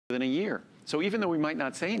than a year. So even though we might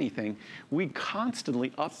not say anything, we constantly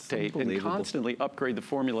update and constantly upgrade the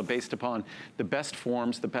formula based upon the best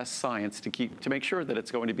forms, the best science to make sure that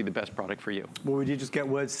it's going to be the best product for you. Well, would you just get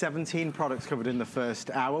word 17 products covered in the first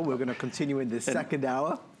hour. We're going to continue in this second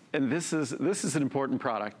hour. And this is an important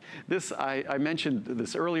product. This, I mentioned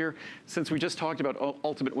this earlier, since we just talked about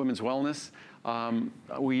Ultimate Women's Wellness,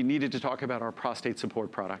 we needed to talk about our prostate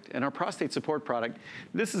support product. And our prostate support product,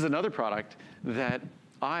 this is another product that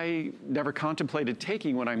I never contemplated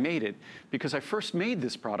taking when I made it, because I first made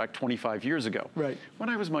this product 25 years ago, when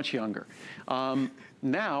I was much younger.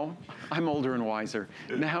 Now, I'm older and wiser.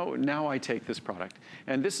 Now I take this product.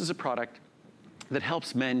 And this is a product that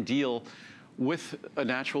helps men deal with a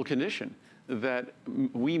natural condition that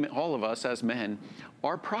all of us as men,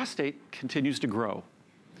 our prostate continues to grow.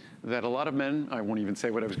 That a lot of men, I won't even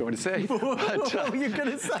say what I was going to say. But, what were you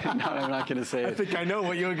going to say? No, I'm not going to say it. I think I know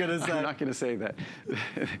what you're going to say. I'm not going to say that.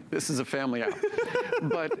 This is a family hour.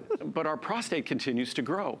 But our prostate continues to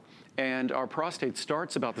grow. And our prostate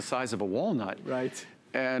starts about the size of a walnut. Right.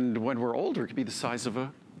 And when we're older, it could be the size of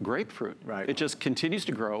a grapefruit. Right. It just continues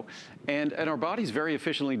to grow. And our body's very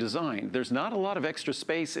efficiently designed. There's not a lot of extra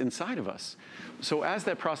space inside of us. So as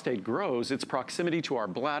that prostate grows, its proximity to our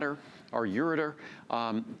bladder, our ureter,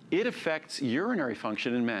 it affects urinary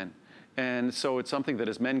function in men. And so it's something that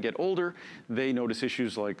as men get older, they notice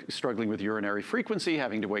issues like struggling with urinary frequency,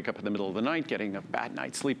 having to wake up in the middle of the night, getting a bad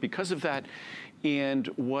night's sleep because of that. And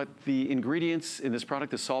what the ingredients in this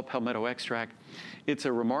product, the saw palmetto extract, it's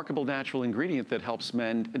a remarkable natural ingredient that helps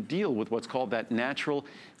men deal with what's called that natural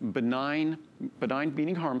benign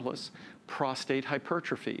meaning harmless, prostate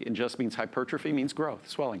hypertrophy. It just means hypertrophy means growth,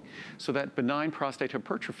 swelling. So that benign prostate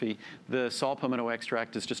hypertrophy, the saw palmetto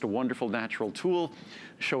extract is just a wonderful natural tool.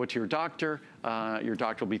 Show it to your doctor. Your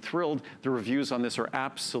doctor will be thrilled. The reviews on this are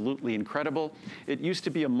absolutely incredible. It used to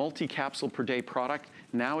be a multi-capsule per day product.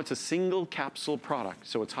 Now it's a single capsule product.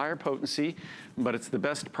 So it's higher potency, but it's the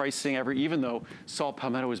best pricing ever, even though saw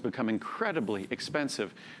palmetto has become incredibly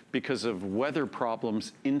expensive because of weather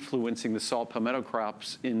problems influencing the saw palmetto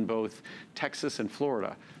crops in both Texas and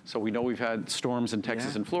Florida. So we know we've had storms in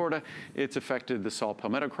Texas and Florida. It's affected the saw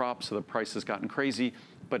palmetto crop, so the price has gotten crazy.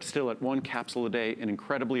 But still at one capsule a day, an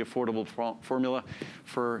incredibly affordable formula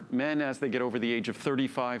for men as they get over the age of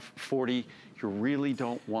 35, 40. You really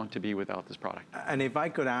don't want to be without this product. And if I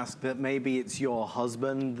could ask that maybe it's your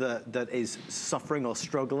husband that is suffering or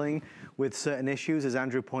struggling with certain issues, as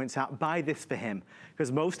Andrew points out, buy this for him.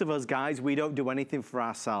 Because most of us guys, we don't do anything for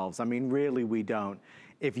ourselves. I mean, really, we don't.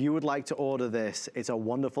 If you would like to order this, it's a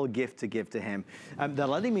wonderful gift to give to him. They're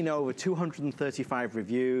letting me know over 235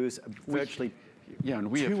 reviews, virtually... Yeah,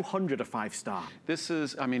 and we 200 a 5-star. This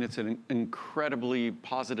is, I mean, it's an incredibly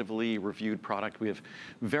positively reviewed product. We have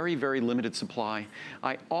very, very limited supply.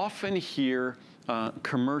 I often hear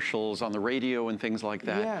commercials on the radio and things like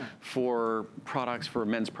that for products for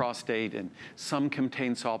men's prostate, and some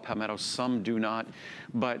contain saw palmetto, some do not.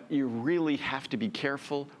 But you really have to be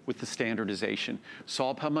careful with the standardization.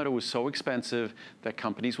 Saw palmetto is so expensive that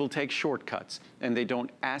companies will take shortcuts and they don't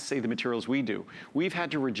assay the materials we do. We've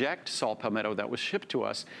had to reject saw palmetto that was shipped to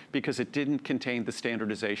us because it didn't contain the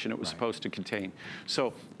standardization it was supposed to contain.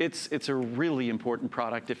 So it's a really important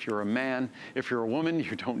product. If you're a man, if you're a woman,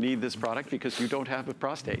 you don't need this product because you don't have a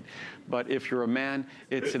prostate. But if you're a man,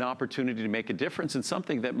 it's an opportunity to make a difference in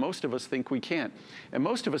something that most of us think we can't. And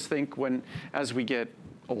most of us think as we get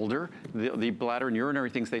older, the bladder and urinary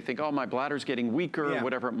things, they think, oh, my bladder's getting weaker, or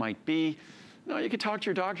whatever it might be. No, you could talk to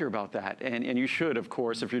your doctor about that, and you should, of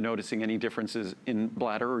course, if you're noticing any differences in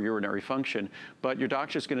bladder or urinary function. But your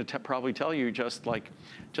doctor's going to probably tell you just like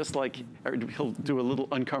he'll do a little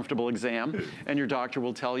uncomfortable exam, and your doctor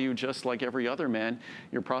will tell you just like every other man,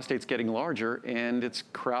 your prostate's getting larger and it's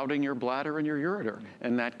crowding your bladder and your ureter,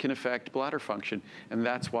 and that can affect bladder function. And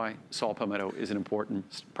that's why saw palmetto is an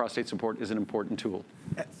important, prostate support is an important tool.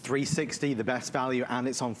 At $360, the best value, and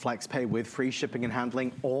it's on FlexPay with free shipping and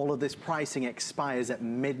handling. All of this pricing expires at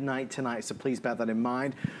midnight tonight, so please bear that in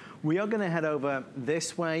mind. We are gonna head over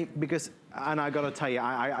this way because, and I gotta tell you,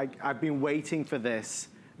 I've been waiting for this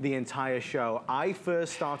the entire show. I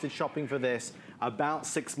first started shopping for this about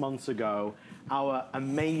 6 months ago, our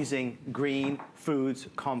amazing green foods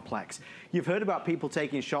complex. You've heard about people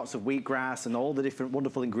taking shots of wheatgrass and all the different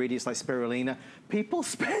wonderful ingredients like spirulina. People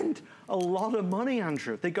spend a lot of money,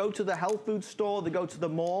 Andrew. They go to the health food store, they go to the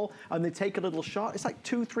mall, and they take a little shot. It's like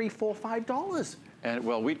 $2, $3, $4, $5. And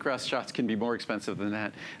well, wheatgrass shots can be more expensive than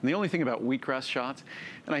that. And the only thing about wheatgrass shots,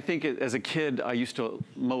 and I think as a kid, I used to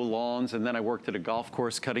mow lawns, and then I worked at a golf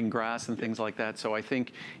course cutting grass and things like that. So I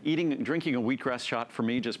think drinking a wheatgrass shot for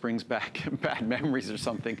me just brings back bad memories or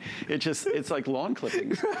something. It's like lawn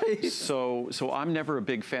clippings. Right. So I'm never a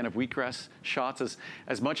big fan of wheatgrass shots.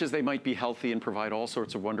 As much as they might be healthy and provide all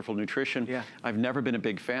sorts of wonderful nutrition, I've never been a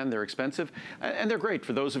big fan. They're expensive, and they're great.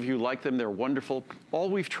 For those of you who like them, they're wonderful. All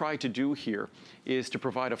we've tried to do here is to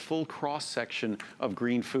provide a full cross-section of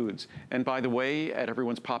green foods. And by the way, at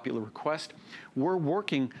everyone's popular request, we're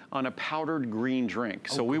working on a powdered green drink.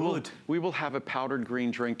 So we will have a powdered green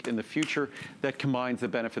drink in the future that combines the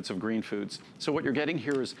benefits of green foods. So what you're getting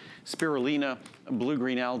here is spirulina,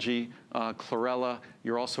 blue-green algae, chlorella.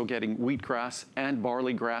 You're also getting wheatgrass and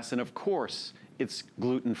barley grass, and of course, it's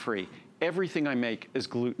gluten-free. Everything I make is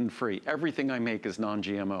gluten-free. Everything I make is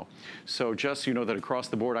non-GMO. So just so you know that across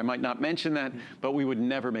the board, I might not mention that, but we would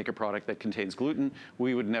never make a product that contains gluten.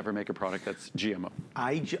 We would never make a product that's GMO.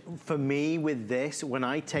 For me, with this, when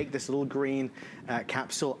I take this little green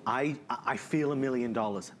capsule, I feel $1 million.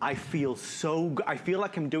 I feel I feel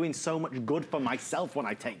like I'm doing so much good for myself when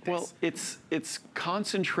I take this. Well, it's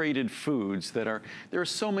concentrated foods that are, there are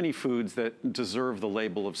so many foods that deserve the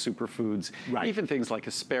label of superfoods. Right. Even things like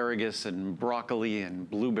asparagus and broccoli and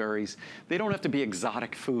blueberries. They don't have to be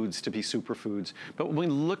exotic foods to be superfoods. But when we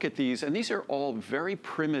look at these, and these are all very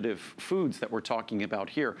primitive foods that we're talking about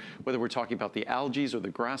here, whether we're talking about the algae or the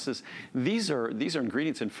grasses, these are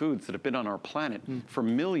ingredients in foods that have been on our planet for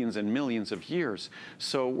millions and millions of years.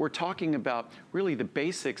 So we're talking about really the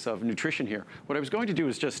basics of nutrition here. What I was going to do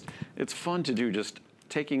is just, it's fun to do just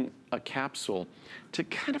taking a capsule to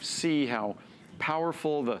kind of see how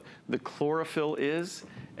powerful the chlorophyll is,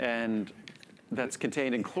 and that's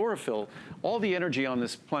contained in chlorophyll. All the energy on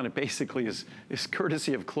this planet basically is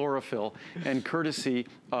courtesy of chlorophyll and courtesy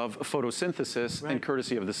of photosynthesis and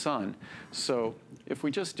courtesy of the sun. So if we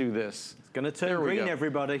just do this. It's gonna turn green,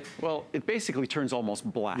 everybody. Well, it basically turns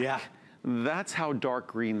almost black. Yeah. That's how dark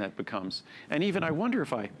green that becomes. And even I wonder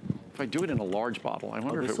if I do it in a large bottle, I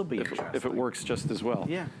wonder if it works just as well.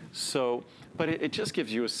 Yeah. So, but it just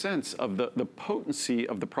gives you a sense of the potency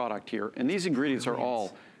of the product here. And these ingredients are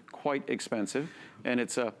all quite expensive, and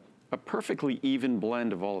it's a perfectly even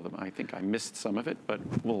blend of all of them. I think I missed some of it, but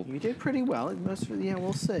we'll... You did pretty well. It must, yeah,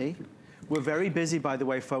 we'll see. We're very busy, by the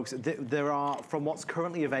way, folks. There are, from what's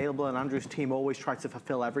currently available, and Andrew's team always try to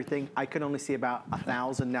fulfill everything, I can only see about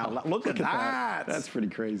 1,000 now. Look at that. That's pretty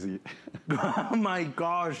crazy. Oh my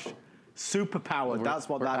gosh. Superpowered, that's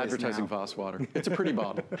what that is now. Advertising Voss water. It's a pretty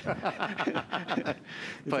bottle.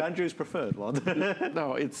 But Andrew's preferred one.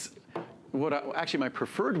 No, it's... actually, my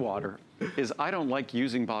preferred water is I don't like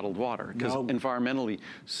using bottled water because environmentally.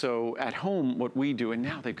 So at home, what we do, and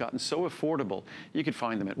now they've gotten so affordable, you could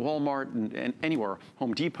find them at Walmart and anywhere,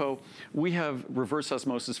 Home Depot. We have reverse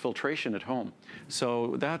osmosis filtration at home.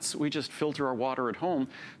 So we just filter our water at home.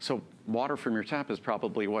 So water from your tap is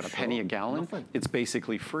probably, what, a penny a gallon? Nothing. It's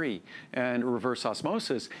basically free. And reverse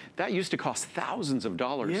osmosis, that used to cost thousands of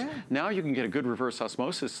dollars. Yeah. Now you can get a good reverse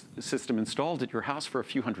osmosis system installed at your house for a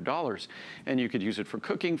few $100s. And you could use it for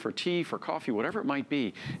cooking, for tea, for coffee, whatever it might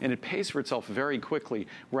be. And it pays for itself very quickly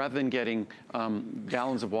rather than getting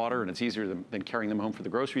gallons of water, and it's easier than carrying them home for the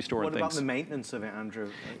grocery store and things. What about the maintenance of it, Andrew?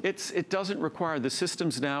 It doesn't require, the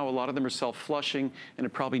systems now, a lot of them are self-flushing, and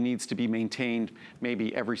it probably needs to be maintained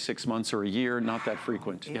maybe every 6 months or a year, not that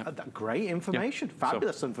frequent. Yeah. Great information,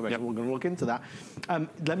 fabulous information. We're going to look into that.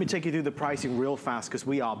 Let me take you through the pricing real fast because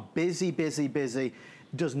we are busy, busy, busy.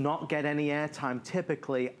 Does not get any airtime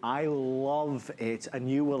typically. I love it, and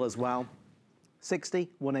you will as well. 60,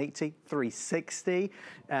 180, 360.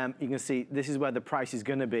 You can see this is where the price is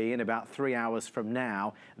going to be in about 3 hours from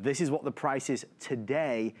now. This is what the price is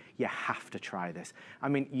today. You have to try this. I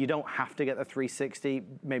mean, you don't have to get the 360,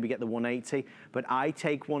 maybe get the 180, but I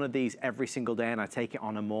take one of these every single day, and I take it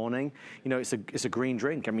on a morning. You know, it's a green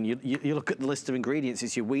drink. I mean, you look at the list of ingredients.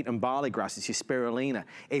 It's your wheat and barley grass. It's your spirulina.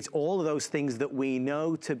 It's all of those things that we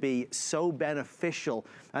know to be so beneficial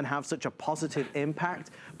and have such a positive impact.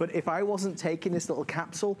 But if I wasn't taking this little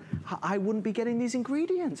capsule, I wouldn't be getting these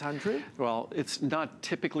ingredients, Andrew. Well, it's not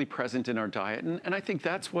typically present in our diet, and I think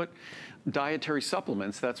that's what dietary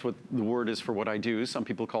supplements, that's what the word is for what I do. Some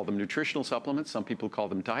people call them nutritional supplements, some people call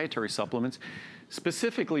them dietary supplements,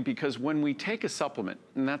 specifically because when we take a supplement,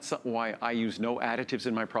 and that's why I use no additives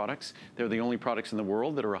in my products. They're the only products in the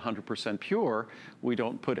world that are 100% pure. We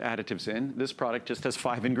don't put additives in. This product just has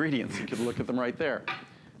 5 ingredients. You can look at them right there.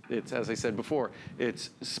 It's, as I said before, it's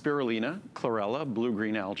spirulina, chlorella,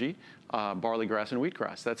 blue-green algae, barley grass, and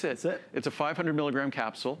wheatgrass. That's it. That's it. It's a 500 milligram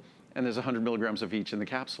capsule, and there's 100 milligrams of each in the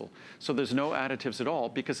capsule. So there's no additives at all,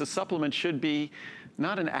 because a supplement should be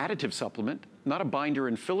not an additive supplement, not a binder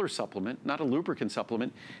and filler supplement, not a lubricant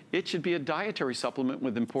supplement. It should be a dietary supplement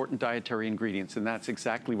with important dietary ingredients, and that's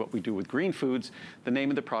exactly what we do with green foods. The name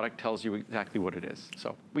of the product tells you exactly what it is.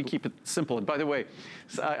 So we keep it simple. And by the way,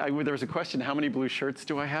 there was a question, how many blue shirts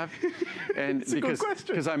do I have? And it's a good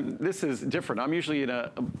question. Because this is different. I'm usually in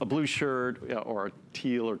a blue shirt or a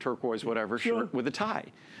teal or turquoise, whatever, shirt with a tie.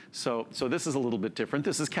 So this is a little bit different.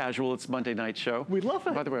 This is casual. It's Monday night show. We love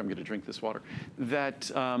it. By the way, I'm going to drink this water.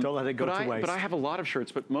 Don't let it go to waste. But I have a lot of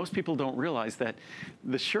shirts, but most people don't realize that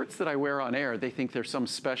the shirts that I wear on air, they think they're some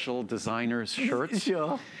special designer's shirts.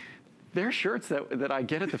 Sure. They're shirts that I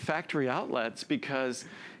get at the factory outlets because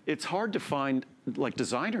it's hard to find like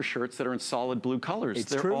designer shirts that are in solid blue colors.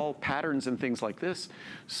 They're all patterns and things like this.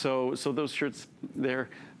 So those shirts, they're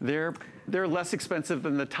less expensive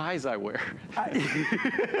than the ties I wear.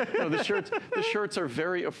 No, the shirts are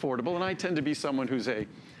very affordable, and I tend to be someone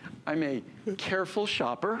I'm a careful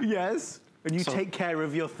shopper. Yes. And you take care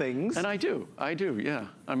of your things. And I do, yeah.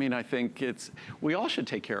 I mean, I think we all should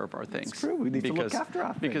take care of our things. It's true, we need to look after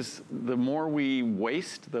our things. Because the more we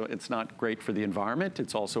waste, it's not great for the environment.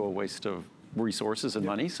 It's also a waste of resources and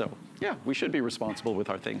money. So yeah, we should be responsible with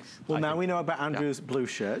our things. Well, now we know about Andrew's blue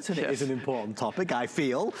shirts, and it is an important topic, I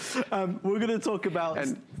feel. We're going to talk about...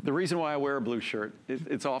 And the reason why I wear a blue shirt,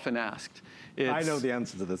 it's often asked. I know the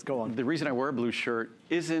answer to this, go on. The reason I wear a blue shirt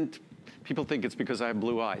isn't, people think it's because I have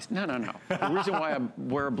blue eyes. No. The reason why I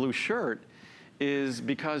wear a blue shirt is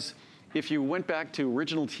because if you went back to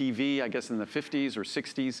original TV, I guess in the 50s or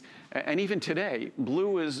 60s, and even today,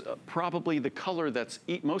 blue is probably the color that's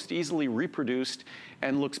most easily reproduced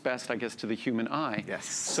and looks best, I guess, to the human eye. Yes.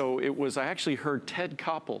 So I actually heard Ted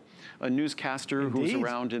Koppel, a newscaster who was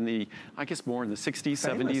around in the, I guess more in the 60s,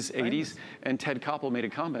 70s, 80s, and Ted Koppel made a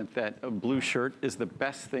comment that a blue shirt is the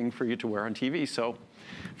best thing for you to wear on TV. So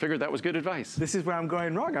figured that was good advice. This is where I'm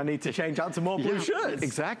going wrong. I need to change out to more blue shirts.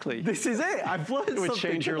 Exactly. This is it. I've learned something. It would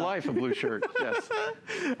change your life, a blue shirt, yes.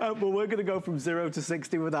 Well, we're going to go from 0 to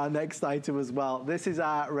 60 with our next item as well. This is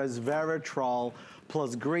our resveratrol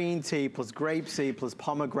plus green tea plus grapeseed plus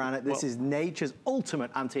pomegranate. This is nature's ultimate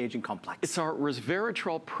anti-aging complex. It's our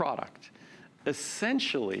resveratrol product.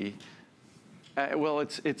 Essentially,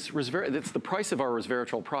 it's the price of our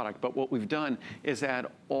resveratrol product, but what we've done is add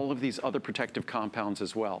all of these other protective compounds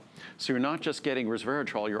as well. So you're not just getting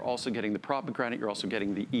resveratrol, you're also getting the pomegranate, you're also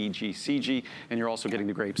getting the EGCG, and you're also getting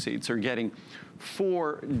the grapeseed. So you're getting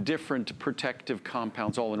 4 different protective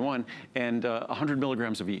compounds all in one, and 100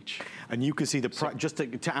 milligrams of each. And you can see just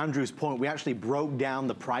to Andrew's point, we actually broke down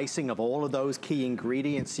the pricing of all of those key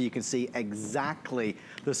ingredients so you can see exactly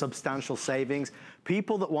the substantial savings.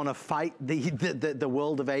 People that want to fight the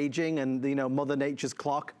world of aging and Mother Nature's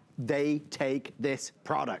clock, they take this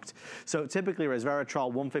product. So typically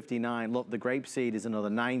resveratrol, $159. Look, the grapeseed is another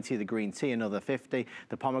 $90, the green tea another $50,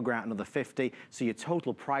 the pomegranate another $50. So your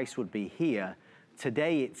total price would be here.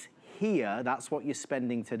 Today it's here, that's what you're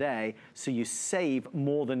spending today. So you save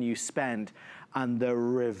more than you spend. And the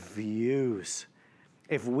reviews.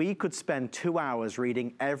 If we could spend 2 hours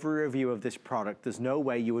reading every review of this product, there's no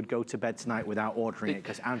way you would go to bed tonight without ordering it,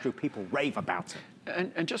 because Andrew, people rave about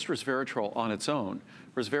it. And just resveratrol on its own.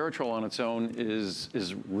 Resveratrol on its own is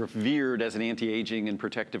revered as an anti-aging and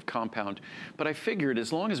protective compound. But I figured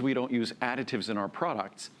as long as we don't use additives in our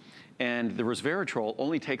products, and the resveratrol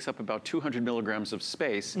only takes up about 200 milligrams of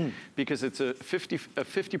space because it's a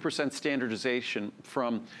 50% standardization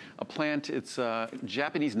from a plant. It's a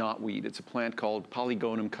Japanese knotweed. It's a plant called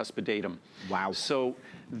Polygonum cuspidatum. Wow. So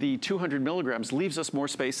the 200 milligrams leaves us more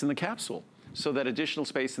space in the capsule. So that additional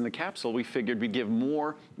space in the capsule, we figured we'd give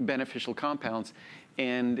more beneficial compounds,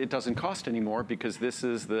 and it doesn't cost any more because this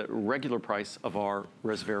is the regular price of our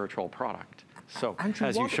resveratrol product. So, Andrew,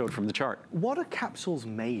 as you showed from the chart. What are capsules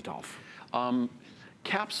made of?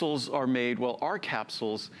 Capsules are made, well, our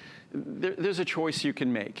capsules, there's a choice you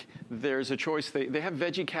can make. There's a choice, they have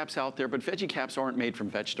veggie caps out there, but veggie caps aren't made from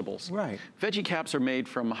vegetables. Right. Veggie caps are made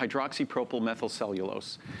from hydroxypropyl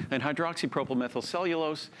methylcellulose. And hydroxypropyl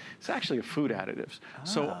methylcellulose is actually a food additive.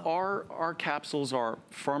 So our capsules are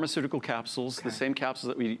pharmaceutical capsules, the same capsules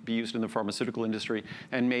that we used in the pharmaceutical industry,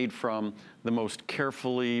 and made from the most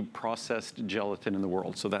carefully processed gelatin in the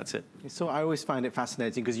world. So that's it. So I always find it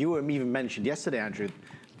fascinating, because you even mentioned yesterday, Andrew,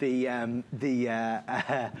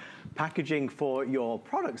 the packaging for your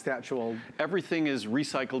products, the actual... Everything is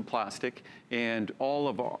recycled plastic, and all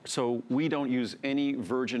of our... So we don't use any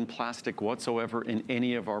virgin plastic whatsoever in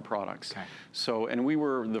any of our products. Okay. So, and we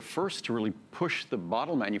were the first to really push the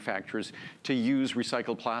bottle manufacturers to use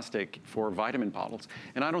recycled plastic for vitamin bottles.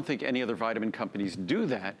 And I don't think any other vitamin companies do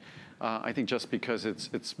that. I think just because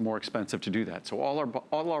it's more expensive to do that. So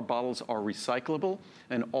all our bottles are recyclable,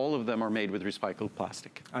 and all of them are made with recycled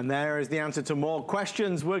plastic. And there is the answer to more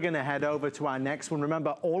questions. We're going to head over to our next one.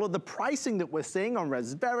 Remember, all of the pricing that we're seeing on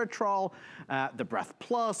resveratrol, the Breath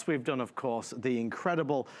Plus, we've done, of course, the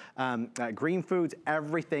incredible green foods.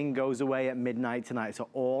 Everything goes away at midnight tonight. So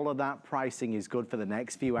all of that pricing is good for the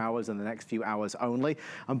next few hours and the next few hours only.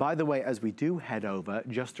 And by the way, as we do head over,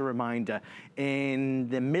 just a reminder, in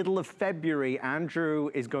the middle of February, Andrew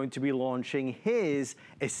is going to be launching his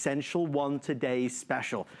Essential One Today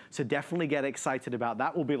special. So definitely get excited about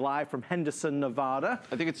that. We'll be live from Henderson, Nevada.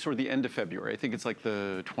 I think it's sort of the end of February. I think it's like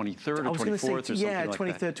the 23rd or 24th say, or something yeah, like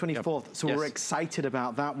 23rd, that. 24th. Yep. So yes. we're excited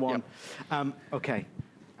about that one. Yep. Okay,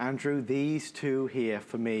 Andrew, these two here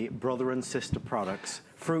for me, brother and sister products.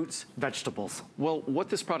 Fruits, vegetables. Well, what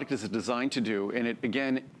this product is designed to do, and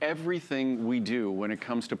again, everything we do when it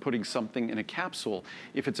comes to putting something in a capsule,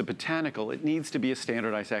 if it's a botanical, it needs to be a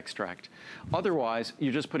standardized extract. Otherwise,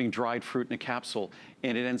 you're just putting dried fruit in a capsule,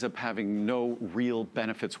 and it ends up having no real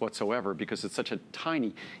benefits whatsoever because it's such a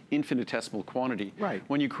tiny, infinitesimal quantity. Right.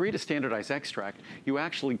 When you create a standardized extract, you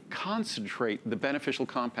actually concentrate the beneficial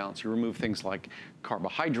compounds. You remove things like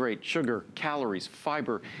carbohydrate, sugar, calories,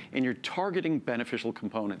 fiber, and you're targeting beneficial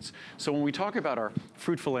components. So when we talk about our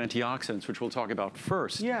fruitful antioxidants, which we'll talk about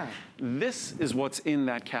first, this is what's in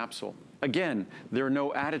that capsule. Again, there are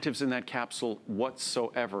no additives in that capsule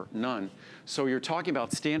whatsoever, none. So you're talking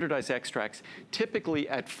about standardized extracts, typically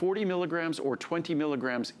at 40 milligrams or 20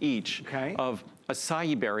 milligrams each of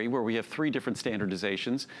acai berry, where we have 3 different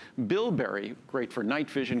standardizations, bilberry, great for night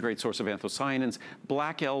vision, great source of anthocyanins,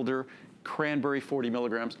 black elder, cranberry 40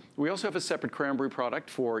 milligrams. We also have a separate cranberry product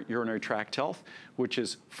for urinary tract health, which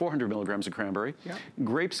is 400 milligrams of cranberry. Yep.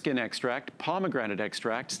 Grape skin extract, pomegranate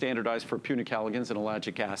extract, standardized for punicalagins and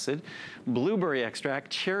ellagic acid. Blueberry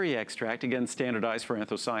extract, cherry extract, again standardized for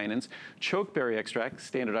anthocyanins. Chokeberry extract,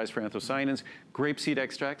 standardized for anthocyanins. Grapeseed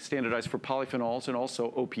extract, standardized for polyphenols and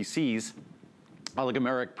also OPCs.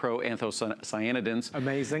 Oligomeric pro-anthocyanidins.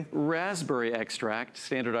 Amazing. Raspberry extract,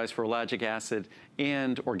 standardized for ellagic acid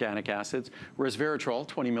and organic acids. Resveratrol,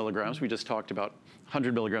 20 milligrams. We just talked about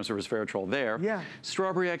 100 milligrams of resveratrol there. Yeah.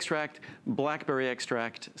 Strawberry extract, blackberry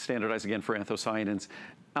extract, standardized again for anthocyanins.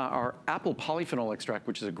 Our apple polyphenol extract,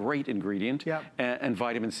 which is a great ingredient, and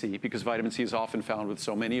vitamin C, because vitamin C is often found with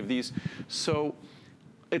so many of these. So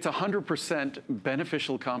it's 100%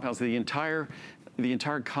 beneficial compounds. The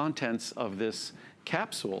entire contents of this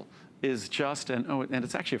capsule is just, and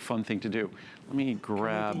it's actually a fun thing to do. Let me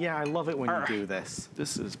grab. Yeah, I love it when you do this.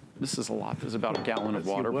 This is a lot. This is about a gallon of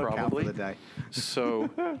water probably. For the day. So,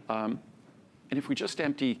 and if we just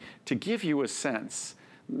empty, to give you a sense,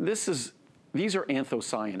 these are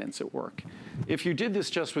anthocyanins at work. If you did this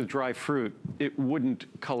just with dry fruit, it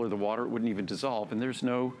wouldn't color the water, it wouldn't even dissolve, and there's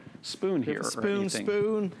no spoon here or anything.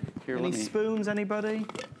 Spoon. Here, Any spoons, anybody?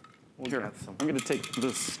 Here, I'm going to take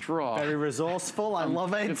the straw. Very resourceful, I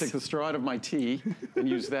love it. I'm going to take the straw out of my tea and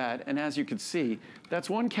use that. And as you can see, that's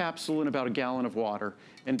one capsule in about a gallon of water.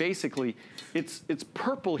 And basically, it's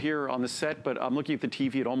purple here on the set, but I'm looking at the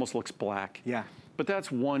TV, it almost looks black. Yeah. But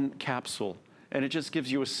that's one capsule. And it just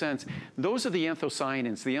gives you a sense. Those are the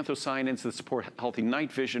anthocyanins that support healthy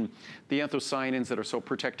night vision, the anthocyanins that are so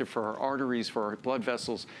protective for our arteries, for our blood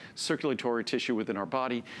vessels, circulatory tissue within our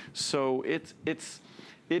body. So it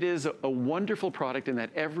is a wonderful product in that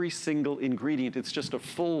every single ingredient, it's just a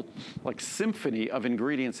full symphony of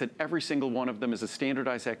ingredients, and every single one of them is a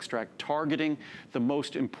standardized extract targeting the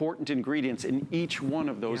most important ingredients in each one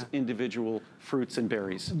of those individual fruits and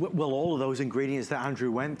berries. Well, all of those ingredients that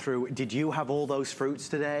Andrew went through, did you have all those fruits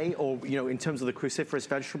today? Or, in terms of the cruciferous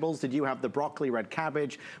vegetables, did you have the broccoli, red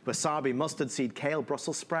cabbage, wasabi, mustard seed, kale,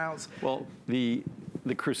 Brussels sprouts? Well, the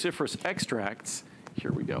cruciferous extracts,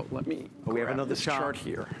 here we go. Let me we have another chart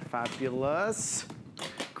here. Fabulous.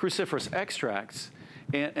 Cruciferous extracts.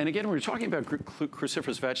 And again, when we're talking about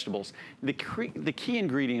cruciferous vegetables, the key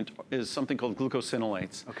ingredient is something called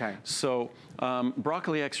glucosinolates. Okay. So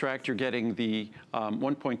broccoli extract, you're getting the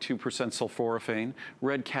 1.2% sulforaphane.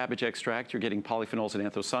 Red cabbage extract, you're getting polyphenols and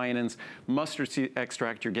anthocyanins. Mustard seed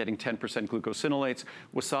extract, you're getting 10% glucosinolates.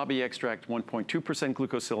 Wasabi extract, 1.2%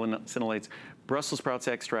 glucosinolates. Brussels sprouts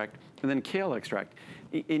extract, and then kale extract.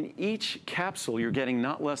 In each capsule, you're getting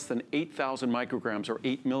not less than 8,000 micrograms or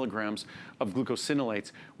 8 milligrams of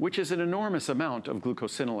glucosinolates, which is an enormous amount of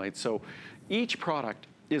glucosinolates. So each product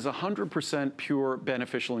is 100% pure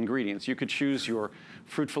beneficial ingredients. You could choose your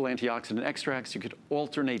fruitful antioxidant extracts. You could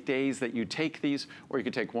alternate days that you take these, or you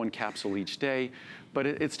could take one capsule each day. But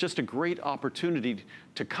it's just a great opportunity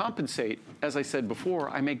to compensate. As I said before,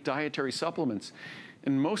 I make dietary supplements.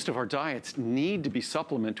 And most of our diets need to be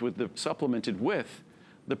supplemented with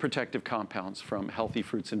the protective compounds from healthy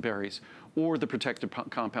fruits and berries, or the protective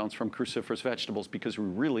compounds from cruciferous vegetables, because we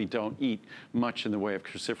really don't eat much in the way of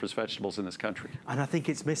cruciferous vegetables in this country. And I think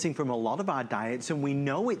it's missing from a lot of our diets, and we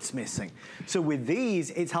know it's missing. So with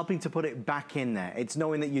these, it's helping to put it back in there. It's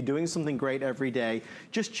knowing that you're doing something great every day.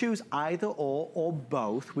 Just choose either or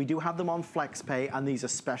both. We do have them on FlexPay, and these are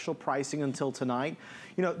special pricing until tonight.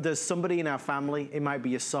 You know, there's somebody in our family, it might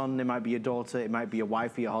be your son, it might be your daughter, it might be your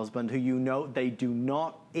wife or your husband, who you know they do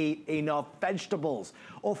not eat enough vegetables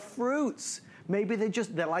or fruits. Maybe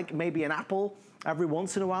they're like maybe an apple every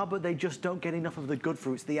once in a while, but they just don't get enough of the good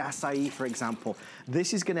fruits, the acai, for example.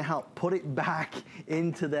 This is gonna help put it back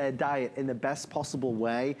into their diet in the best possible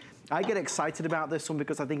way. I get excited about this one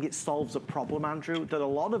because I think it solves a problem, Andrew, that a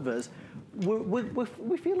lot of us,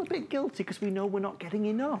 we feel a bit guilty because we know we're not getting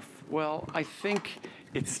enough. Well, I think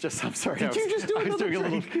it's just, I'm sorry. Did you just do I was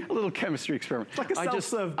doing drink? a little chemistry experiment. It's like a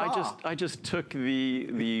self-serve bar. I just took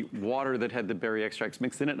the water that had the berry extracts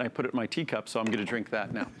mixed in it, and I put it in my teacup, so I'm gonna drink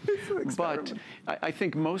that now. But I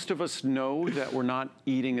think most of us know that we're not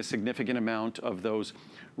eating a significant amount of those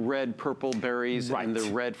red, purple berries and the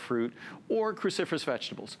red fruit, or cruciferous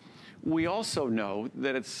vegetables. We also know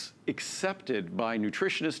that it's accepted by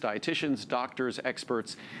nutritionists, dietitians, doctors,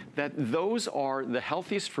 experts, that those are the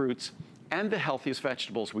healthiest fruits and the healthiest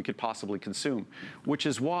vegetables we could possibly consume, which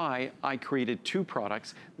is why I created 2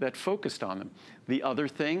 products that focused on them. The other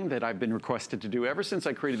thing that I've been requested to do ever since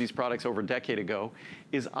I created these products over a decade ago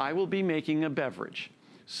is I will be making a beverage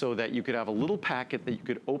so that you could have a little packet that you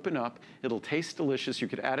could open up. It'll taste delicious. You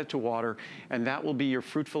could add it to water, and that will be your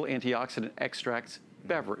fruitful antioxidant extracts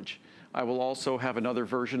beverage. I will also have another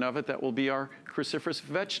version of it that will be our cruciferous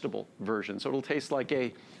vegetable version. So it'll taste like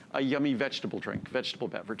a yummy vegetable drink, vegetable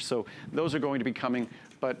beverage. So those are going to be coming,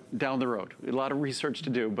 but down the road. A lot of research to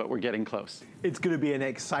do, but we're getting close. It's going to be an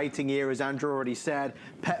exciting year, as Andrew already said.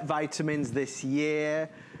 Pet vitamins this year.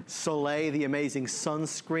 Soleil, the amazing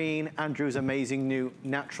sunscreen. Andrew's amazing new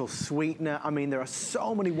natural sweetener. I mean, there are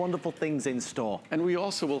so many wonderful things in store. And we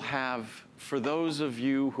also will have, for those of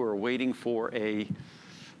you who are waiting for a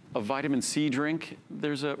vitamin C drink,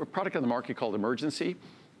 there's a product on the market called Emergency.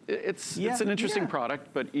 It's an interesting product,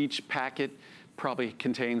 but each packet probably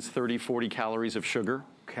contains 30, 40 calories of sugar.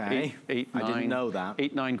 Okay, I didn't know that.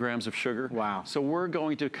 8-9 grams of sugar. Wow. So we're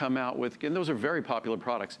going to come out with, and those are very popular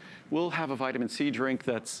products. We'll have a vitamin C drink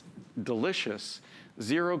that's delicious,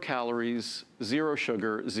 0 calories, 0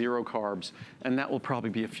 sugar, 0 carbs, and that will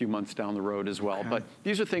probably be a few months down the road as well. Okay. But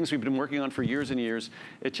these are things we've been working on for years and years.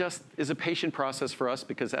 It just is a patient process for us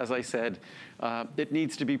because, as I said, it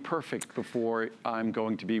needs to be perfect before I'm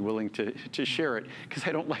going to be willing to share it, because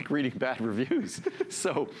I don't like reading bad reviews.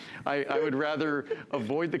 So I would rather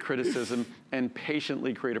avoid the criticism and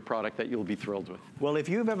patiently create a product that you'll be thrilled with. Well, if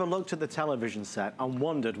you've ever looked at the television set and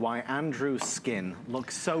wondered why Andrew's skin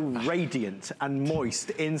looks so radiant and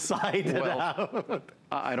moist inside and out,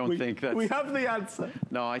 I don't think that's... We have the answer.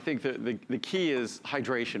 No, I think the key is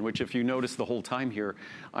hydration, which, if you notice the whole time here,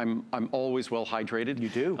 I'm always well hydrated. You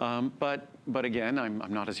do. But again, I'm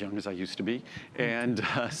not as young as I used to be. And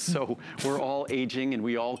so we're all aging, and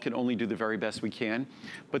we all can only do the very best we can.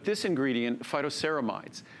 But this ingredient,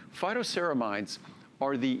 phytoceramides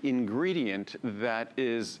are the ingredient that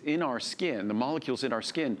is in our skin, the molecules in our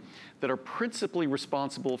skin, that are principally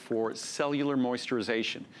responsible for cellular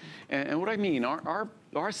moisturization. And what I mean,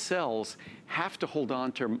 our cells have to hold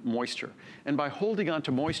on to moisture. And by holding on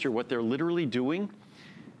to moisture, what they're literally doing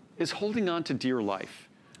is holding on to dear life.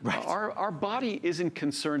 Right. Our body isn't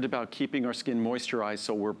concerned about keeping our skin moisturized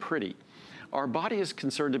so we're pretty. Our body is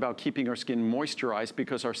concerned about keeping our skin moisturized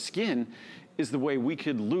because our skin is the way we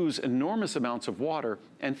could lose enormous amounts of water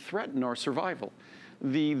and threaten our survival.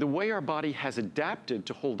 The way our body has adapted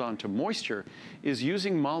to hold on to moisture is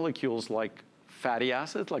using molecules like fatty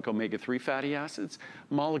acids, like omega-3 fatty acids,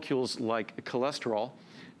 molecules like cholesterol,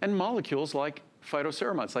 and molecules like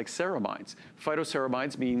phytoceramides, like ceramides.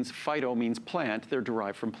 Phytoceramides means, phyto means plant, they're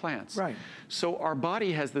derived from plants. Right. So our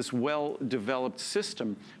body has this well-developed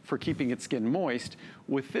system for keeping its skin moist.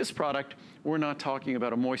 With this product, we're not talking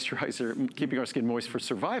about a moisturizer, keeping our skin moist for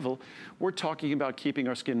survival. We're talking about keeping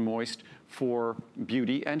our skin moist for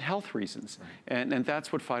beauty and health reasons. And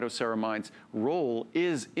that's what phytoceramides' role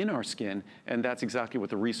is in our skin, and that's exactly what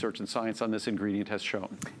the research and science on this ingredient has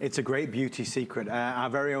shown. It's a great beauty secret. Our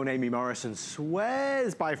very own Amy Morrison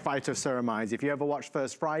swears by phytoceramides. If you ever watch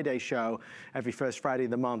First Friday show, every first Friday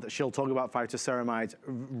of the month, she'll talk about phytoceramides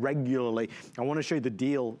regularly. I want to show you the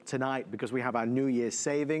deal tonight because we have our New Year's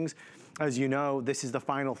savings. As you know, this is the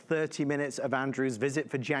final 30 minutes of Andrew's visit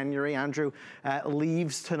for January. Andrew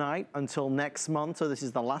leaves tonight until next month, so this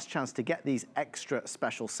is the last chance to get these extra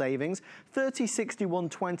special savings. 30, 60,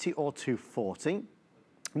 120 or 240.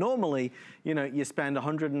 Normally, you know, you spend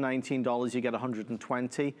 $119, you get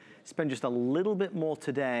 120. Spend just a little bit more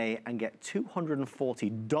today and get 240,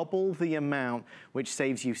 double the amount, which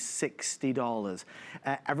saves you $60.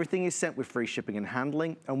 Everything is sent with free shipping and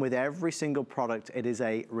handling, and with every single product, it is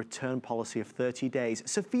a return policy of 30 days.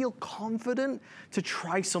 So feel confident to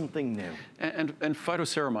try something new. And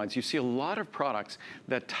phytoceramides, you see a lot of products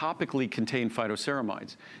that topically contain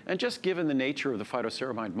phytoceramides. And just given the nature of the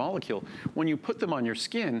phytoceramide molecule, when you put them on your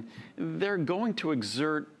skin, they're going to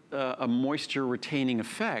exert a moisture retaining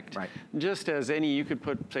effect, right. Just as you could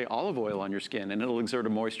put, say, olive oil on your skin and it'll exert a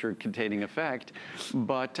moisture containing effect.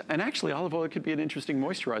 And actually olive oil could be an interesting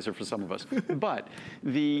moisturizer for some of us. But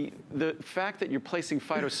the fact that you're placing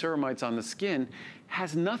phytoceramides on the skin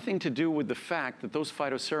has nothing to do with the fact that those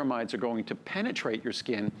phytoceramides are going to penetrate your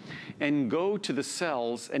skin and go to the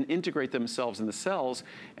cells and integrate themselves in the cells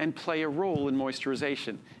and play a role in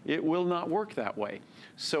moisturization. It will not work that way.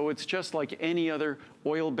 So it's just like any other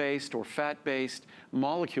oil-based or fat-based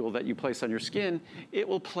molecule that you place on your skin. It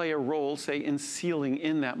will play a role, say, in sealing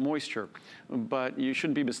in that moisture. But you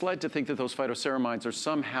shouldn't be misled to think that those phytoceramides are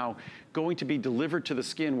somehow going to be delivered to the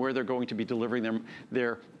skin where they're going to be delivering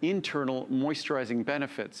their internal moisturizing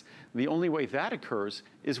benefits. The only way that occurs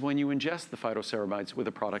is when you ingest the phytoceramides with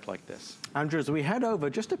a product like this. Andrew, as we head over,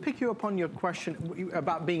 just to pick you up on your question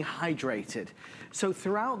about being hydrated. So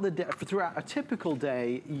throughout the day, throughout a typical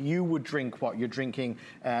day, you would drink what? You're drinking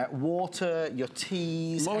water, your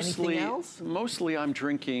teas, anything else? Mostly I'm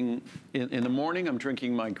drinking, in the morning, I'm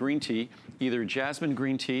drinking my green tea, either jasmine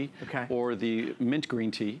green tea or the mint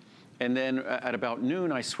green tea. And then at about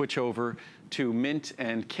noon, I switch over to mint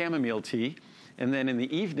and chamomile tea. And then in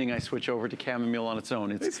the evening, I switch over to chamomile on its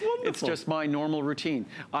own. It's just my normal routine.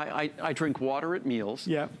 I drink water at meals,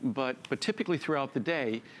 but typically throughout the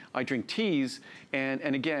day, I drink teas.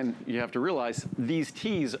 And again, you have to realize these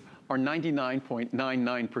teas are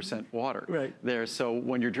 99.99% water there. So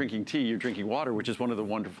when you're drinking tea, you're drinking water, which is one of the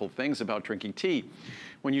wonderful things about drinking tea.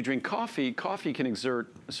 When you drink coffee, coffee can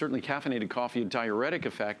exert, certainly caffeinated coffee, a diuretic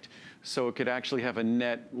effect. So it could actually have a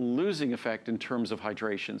net losing effect in terms of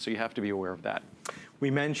hydration. So you have to be aware of that. We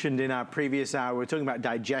mentioned in our previous hour, we were talking about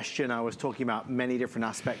digestion. I was talking about many different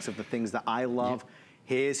aspects of the things that I love.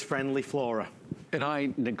 Here's Friendly Flora. And I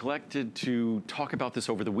neglected to talk about this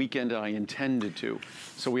over the weekend, and I intended to.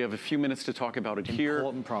 So we have a few minutes to talk about it here.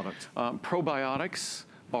 Important product. Probiotics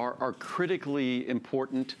are critically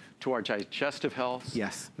important to our digestive health.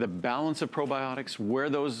 Yes. The balance of probiotics, where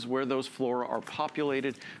those flora are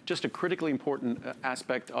populated, just a critically important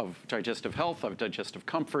aspect of digestive health, of digestive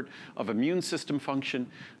comfort, of immune system function.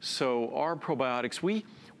 So our probiotics, we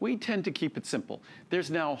tend to keep it simple. There's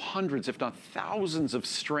now hundreds, if not thousands, of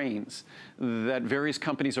strains that various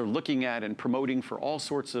companies are looking at and promoting for all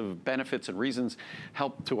sorts of benefits and reasons,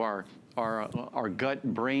 help to our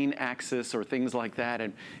gut-brain axis or things like that,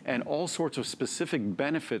 and all sorts of specific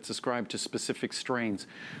benefits ascribed to specific strains.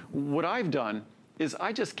 What I've done is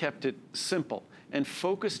I just kept it simple and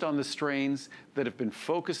focused on the strains that have been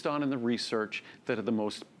focused on in the research that are the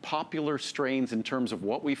most popular strains in terms of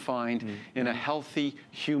what we find in a healthy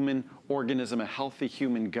human organism, a healthy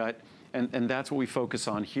human gut, and that's what we focus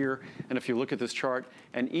on here. And if you look at this chart,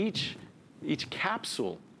 and each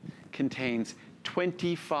capsule contains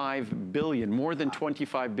 25 billion, more than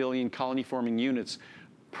 25 billion colony-forming units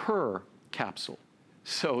per capsule.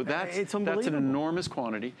 So that's an enormous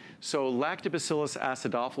quantity. So Lactobacillus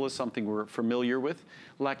acidophilus, something we're familiar with,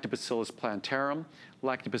 Lactobacillus plantarum,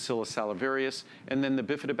 Lactobacillus salivarius, and then the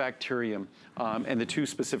bifidobacterium, and the two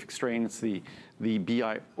specific strains, the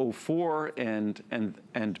BI04 and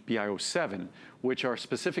BI07, which are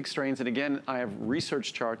specific strains. And again, I have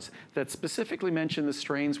research charts that specifically mention the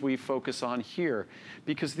strains we focus on here,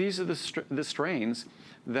 because these are the strains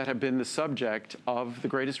that have been the subject of the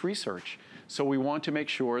greatest research. So we want to make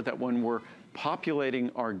sure that when we're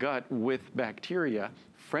populating our gut with bacteria,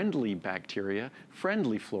 friendly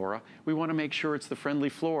flora, we want to make sure it's the friendly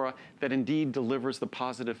flora that indeed delivers the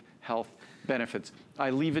positive health benefits. I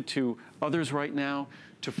leave it to others right now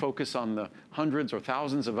to focus on the hundreds or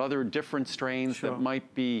thousands of other different strains that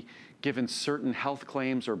might be given certain health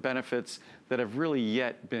claims or benefits that have really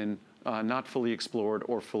yet been not fully explored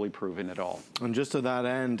or fully proven at all. And just to that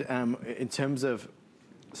end, in terms of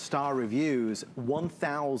star reviews,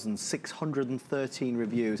 1,613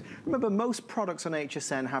 reviews. Remember, most products on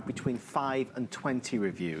HSN have between 5 and 20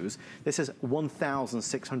 reviews. This is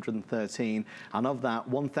 1,613, and of that,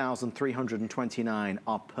 1,329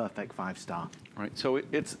 are perfect 5-star. Right, so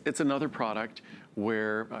it's another product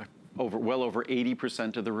where well over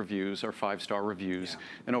 80% of the reviews are 5-star reviews,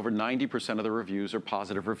 and over 90% of the reviews are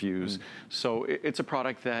positive reviews. So it's a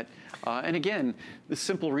product that, and again, the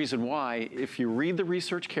simple reason why, if you read the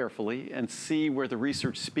research carefully and see where the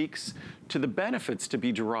research speaks to the benefits to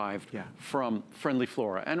be derived from Friendly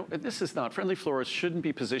Flora, and this is not, Friendly Flora shouldn't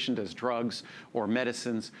be positioned as drugs or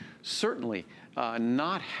medicines. Certainly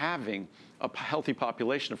not having a healthy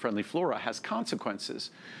population of Friendly Flora has consequences,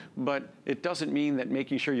 but it doesn't mean that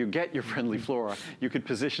making sure you get your Friendly Flora, you could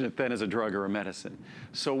position it then as a drug or a medicine.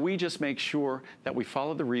 So we just make sure that we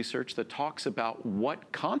follow the research that talks about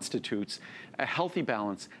what constitutes a healthy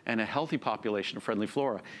balance and a healthy population of Friendly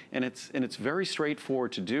Flora. And it's very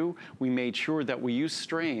straightforward to do. We made sure that we use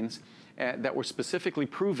strains that were specifically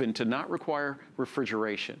proven to not require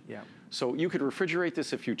refrigeration. So you could refrigerate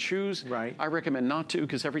this if you choose. I recommend not to,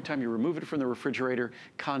 because every time you remove it from the refrigerator,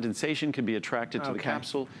 condensation can be attracted to the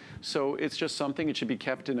capsule. So it's just something, it should be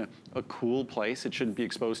kept in a cool place. It shouldn't be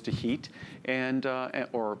exposed to heat and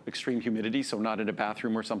or extreme humidity, so not in a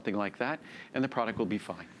bathroom or something like that, and the product will be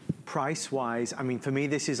fine. Price-wise, I mean, for me,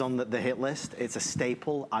 this is on the hit list. It's a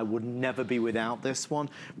staple. I would never be without this one.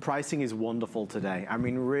 Pricing is wonderful today. I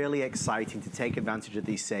mean, really exciting to take advantage of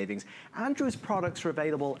these savings. Andrew's products are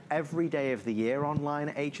available every day of the year online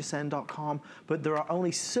at hsn.com, but there are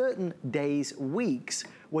only certain days, weeks,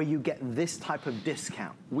 where you get this type of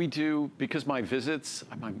discount. We do, because my visits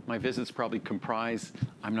probably comprise,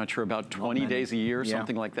 I'm not sure, about 20 days a year,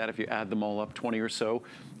 something like that, if you add them all up, 20 or so.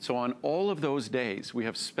 So on all of those days, we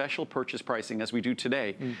have special purchase pricing, as we do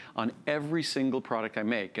today, on every single product I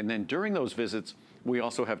make. And then during those visits, we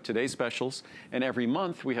also have today's specials, and every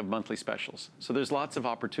month we have monthly specials. So there's lots of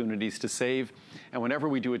opportunities to save, and whenever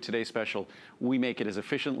we do a Today Special, we make it as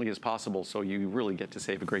efficiently as possible, so you really get to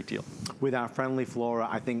save a great deal. With our Friendly Flora,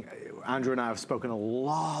 I think Andrew and I have spoken a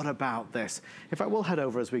lot about this. In fact, we'll head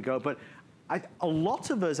over as we go, but a lot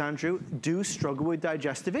of us, Andrew, do struggle with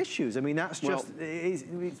digestive issues. I mean, that's just,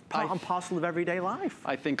 it's part and parcel of everyday life.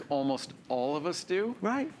 I think almost all of us do.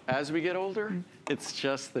 As we get older, it's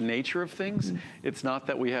just the nature of things. It's not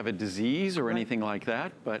that we have a disease or anything like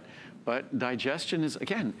that, but digestion is,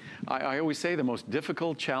 again, I always say the most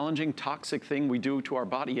difficult, challenging, toxic thing we do to our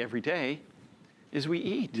body every day is we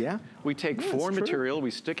eat. We take foreign material,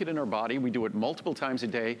 we stick it in our body, we do it multiple times a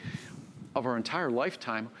day of our entire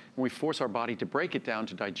lifetime, and we force our body to break it down,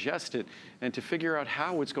 to digest it, and to figure out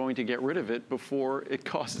how it's going to get rid of it before it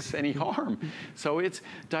causes any harm. So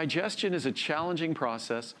digestion is a challenging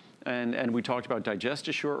process, and we talked about Digest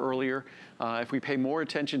Assure earlier. If we pay more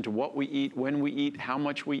attention to what we eat, when we eat, how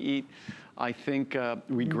much we eat, I think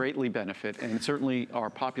we greatly benefit, and certainly our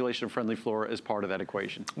population of Friendly Flora is part of that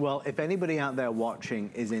equation. Well, if anybody out there watching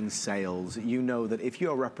is in sales, you know that if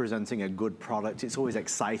you're representing a good product, it's always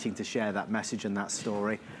exciting to share that message and that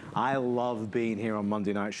story. I love being here on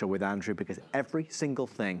Monday Night Show with Andrew because every single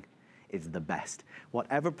thing is the best.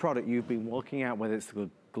 Whatever product you've been looking at, whether it's the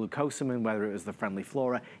glucosamine, whether it was the Friendly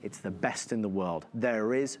Flora, it's the best in the world.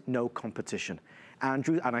 There is no competition.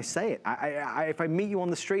 Andrew, and I say it, if I meet you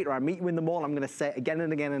on the street or I meet you in the mall, I'm going to say it again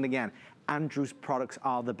and again and again. Andrew's products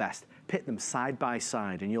are the best. Pit them side by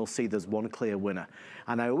side and you'll see there's one clear winner.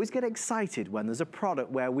 And I always get excited when there's a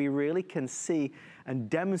product where we really can see and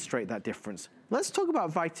demonstrate that difference. Let's talk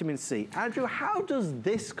about vitamin C. Andrew, how does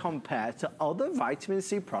this compare to other vitamin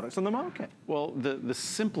C products on the market? Well, the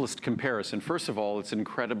simplest comparison, first of all, it's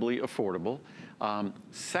incredibly affordable.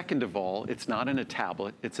 Second of all, it's not in a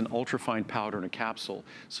tablet, it's an ultrafine powder in a capsule,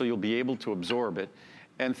 so you'll be able to absorb it.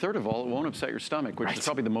 And third of all, it won't upset your stomach, which is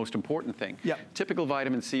probably the most important thing. Typical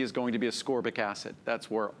vitamin C is going to be ascorbic acid.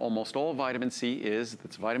 That's where almost all vitamin C is.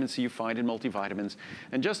 That's vitamin C you find in multivitamins.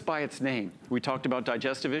 And just by its name, we talked about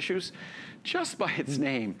digestive issues. Just by its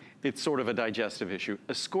name, it's sort of a digestive issue.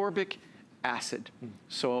 Ascorbic acid.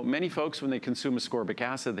 So many folks, when they consume ascorbic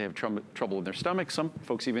acid, they have trouble with their stomach. Some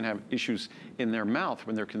folks even have issues in their mouth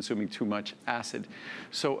when they're consuming too much acid.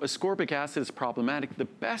 So ascorbic acid is problematic. The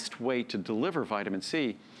best way to deliver vitamin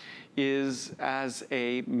C is as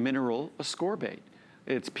a mineral ascorbate.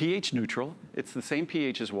 It's pH neutral. It's the same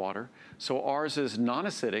pH as water. So ours is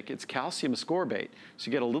non-acidic. It's calcium ascorbate. So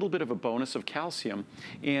you get a little bit of a bonus of calcium.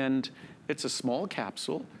 And it's a small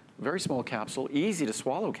capsule, very small capsule, easy to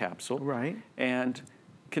swallow capsule. And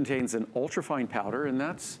contains an ultrafine powder, and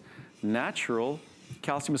that's natural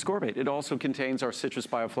calcium ascorbate. It also contains our citrus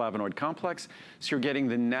bioflavonoid complex, so you're getting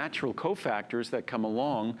the natural cofactors that come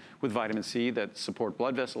along with vitamin C that support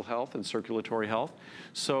blood vessel health and circulatory health.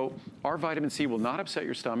 So our vitamin C will not upset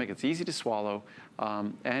your stomach. It's easy to swallow,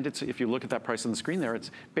 and if you look at that price on the screen there,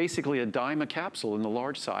 it's basically a dime a capsule in the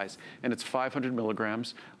large size, and it's 500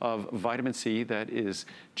 milligrams of vitamin C that is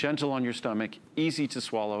gentle on your stomach, easy to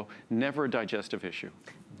swallow, never a digestive issue.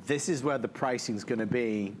 This is where the pricing's gonna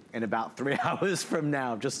be in about 3 hours from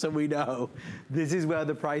now, just so we know. This is where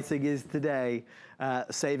the pricing is today.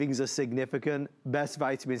 Savings are significant. Best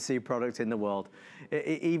vitamin C product in the world.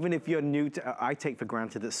 Even if you're new to, I take for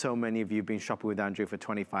granted that so many of you have been shopping with Andrew for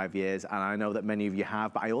 25 years, and I know that many of you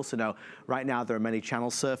have, but I also know right now there are many channel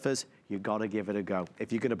surfers. You've got to give it a go.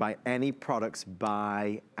 If you're going to buy any products,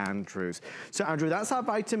 buy Andrew's. So Andrew, that's our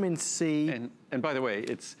vitamin C. And by the way,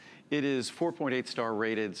 it is 4.8 star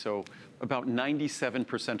rated, so about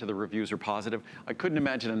 97% of the reviews are positive. I couldn't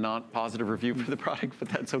imagine a not positive review for the product, but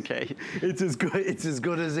that's okay. It's as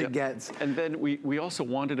good as it gets. And then we also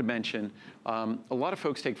wanted to mention, a lot of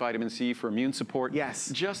folks take vitamin C for immune support. Yes.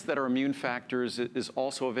 Just that our immune factors is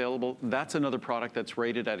also available. That's another product that's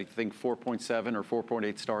rated at, I think, 4.7 or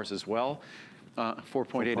 4.8 stars as well.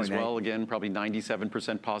 4.8 as well, again, probably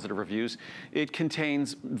 97% positive reviews. It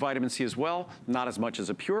contains vitamin C as well, not as much as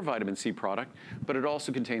a pure vitamin C product, but it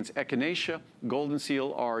also contains echinacea, golden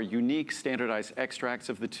seal, our unique standardized extracts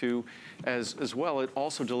of the two as well. It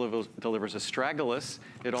also delivers astragalus.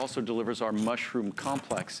 It also delivers our mushroom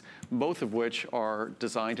complex, both of which are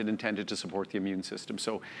designed and intended to support the immune system.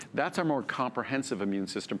 So that's our more comprehensive immune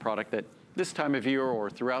system product that this time of year or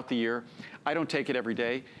throughout the year, I don't take it every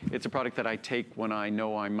day. It's a product that I take when I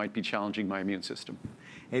know I might be challenging my immune system.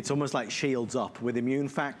 It's almost like shields up. With immune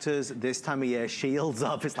factors, this time of year, shields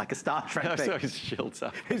up. It's like a Star Trek thing. It's shields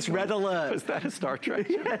up. It's red alert. Is that a Star Trek?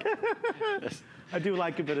 Yeah. Yes. I do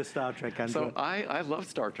like a bit of Star Trek, Andrew. So I love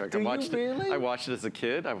Star Trek. Do you really? I watched it as a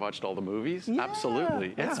kid. I watched all the movies. Yeah,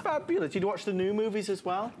 Absolutely. Yeah. It's fabulous. Did you watch the new movies as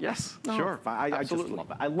well? Yes, Oh, sure. I just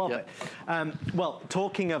love it. I love it. Well,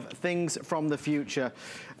 talking of things from the future,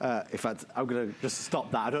 in fact, I'm going to just stop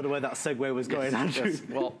that. I don't know where that segue was going, Andrew. Yes.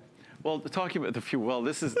 Well, talking about the fuel, well,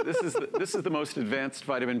 this is the most advanced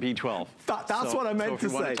vitamin B12. That's what I meant to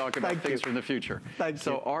say. So if you want to talk about things from the future. Thank you.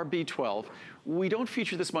 So our B12, we don't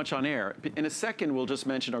feature this much on air. In a second, we'll just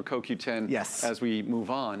mention our CoQ10 as we move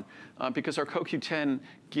on, because our CoQ10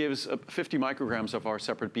 gives 50 micrograms of our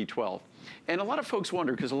separate B12. And a lot of folks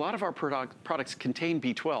wonder, because a lot of our products contain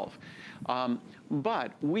B12,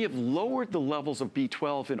 but we have lowered the levels of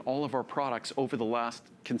B12 in all of our products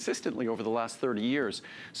consistently over the last 30 years.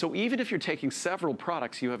 So even if you're taking several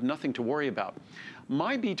products, you have nothing to worry about.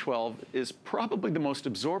 My B12 is probably the most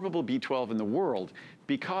absorbable B12 in the world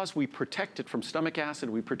because we protect it from stomach acid,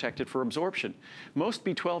 we protect it for absorption. Most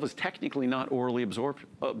B12 is technically not orally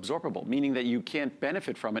absorbable, meaning that you can't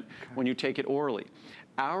benefit from it when you take it orally.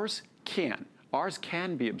 Ours can. Ours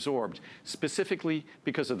can be absorbed, specifically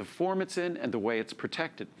because of the form it's in and the way it's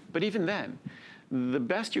protected. But even then, the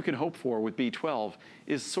best you can hope for with B12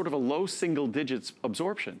 is sort of a low single digits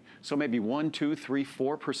absorption. So maybe 1, 2, 3,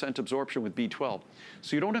 4% absorption with B12.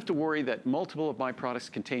 So you don't have to worry that multiple of my products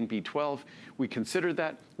contain B12. We considered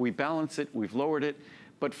that, we balance it, we've lowered it.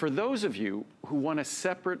 But for those of you who want a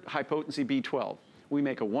separate high potency B12, we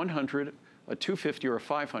make a 100, a 250 or a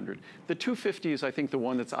 500. The 250 is, I think, the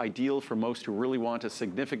one that's ideal for most who really want a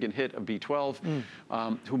significant hit of B12,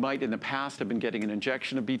 who might in the past have been getting an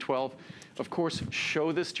injection of B12. Of course,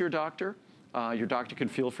 show this to your doctor. Your doctor can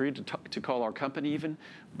feel free to call our company even,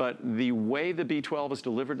 but the way the B12 is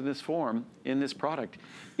delivered in this form, in this product,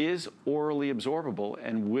 is orally absorbable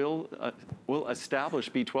and will establish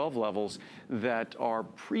B12 levels that are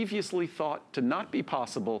previously thought to not be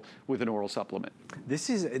possible with an oral supplement. This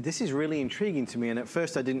is really intriguing to me, and at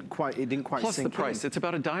first it didn't quite Plus sink the price. in. It's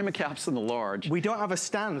about a dime a capsule in the large. We don't have a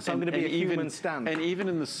stand, so I'm going to be a human stand. And even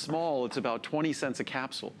in the small, it's about 20 cents a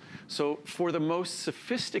capsule. So for the most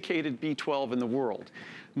sophisticated B12 in the world,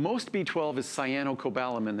 most B12 is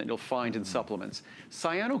cyanocobalamin that you'll find in supplements.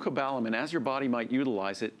 Cyanocobalamin, as your body might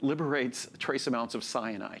utilize it, liberates trace amounts of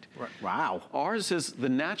cyanide. Wow. Ours is the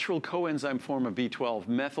natural coenzyme form of B12,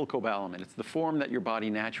 methylcobalamin. It's the form that your body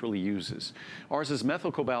naturally uses. Ours is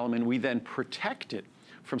methylcobalamin. We then protect it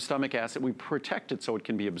from stomach acid. We protect it so it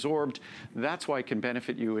can be absorbed. That's why it can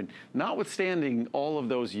benefit you. And notwithstanding all of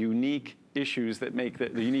those unique issues that make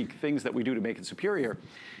the unique things that we do to make it superior,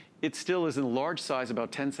 it still is in large size,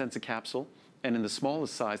 about 10 cents a capsule. and in the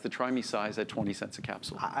smallest size, the Try Me size, at 20 cents a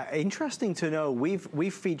capsule. Interesting to know,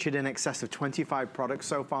 we've featured in excess of 25 products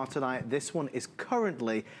so far tonight. This one is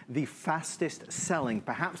currently the fastest selling,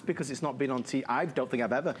 perhaps because it's not been on TV. I don't think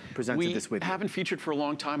I've ever presented this with you. We haven't featured for a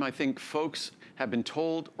long time. I think folks have been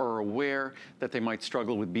told or are aware that they might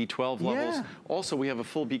struggle with B12 levels. Yeah. Also, we have a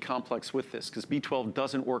full B complex with this because B12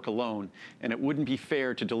 doesn't work alone, and it wouldn't be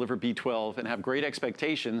fair to deliver B12 and have great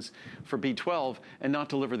expectations for B12 and not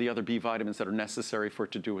deliver the other B vitamins that are necessary for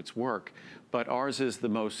it to do its work. But ours is the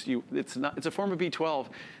most, it's a form of B12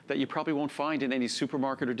 that you probably won't find in any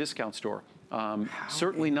supermarket or discount store.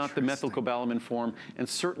 Certainly not the methylcobalamin form, and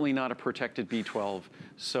certainly not a protected B12.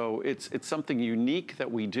 So it's something unique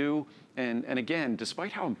that we do. And again,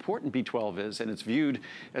 despite how important B12 is, and it's viewed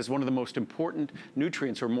as one of the most important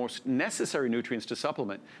nutrients or most necessary nutrients to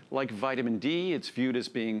supplement, like vitamin D, it's viewed as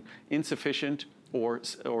being insufficient or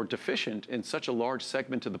deficient in such a large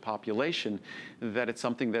segment of the population that it's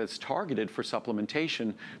something that's targeted for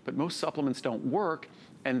supplementation, but most supplements don't work,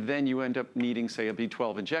 and then you end up needing, say, a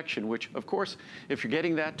B12 injection, which, of course, if you're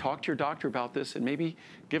getting that, talk to your doctor about this and maybe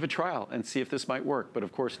give a trial and see if this might work, but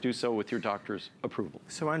of course, do so with your doctor's approval.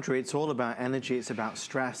 So, Andrew, it's all about energy, it's about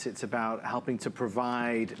stress, it's about helping to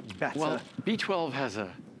provide better... Well, B12 has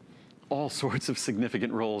all sorts of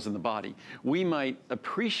significant roles in the body. We might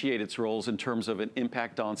appreciate its roles in terms of an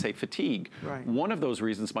impact on, say, fatigue. Right. One of those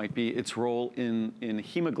reasons might be its role in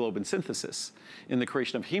hemoglobin synthesis, in the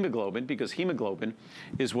creation of hemoglobin, because hemoglobin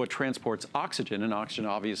is what transports oxygen, and oxygen,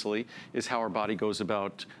 obviously, is how our body goes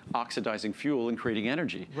about oxidizing fuel and creating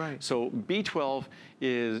energy. Right. So B12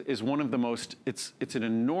 is one of the most, it's an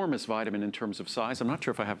enormous vitamin in terms of size. I'm not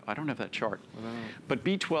sure if I don't have that chart. No. But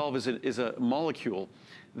B12 is a molecule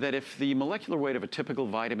that if the molecular weight of a typical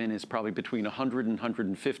vitamin is probably between 100 and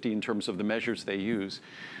 150 in terms of the measures they use,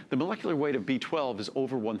 the molecular weight of B12 is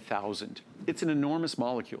over 1,000. It's an enormous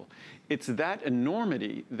molecule. It's that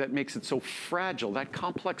enormity that makes it so fragile, that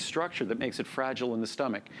complex structure that makes it fragile in the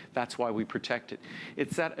stomach. That's why we protect it.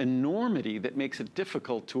 It's that enormity that makes it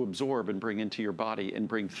difficult to absorb and bring into your body and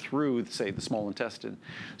bring through, say, the small intestine.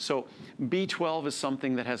 So B12 is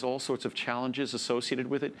something that has all sorts of challenges associated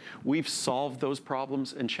with it. We've solved those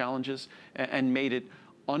problems and challenges and made it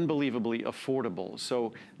unbelievably affordable.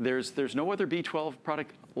 So there's no other B12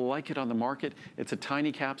 product like it on the market. It's a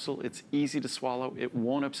tiny capsule, it's easy to swallow, it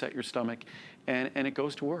won't upset your stomach, and it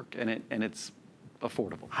goes to work, and it's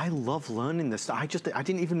affordable. I love learning this. I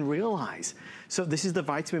didn't even realize. So this is the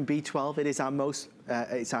vitamin B12. It is our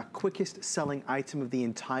it's our quickest selling item of the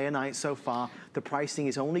entire night so far. The pricing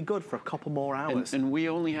is only good for a couple more hours. And we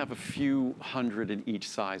only have a few hundred in each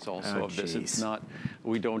size also of this. It's not,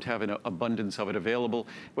 we don't have an abundance of it available.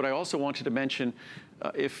 But I also wanted to mention,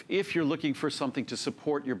 if you're looking for something to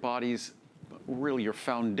support your body's really your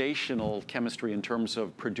foundational chemistry in terms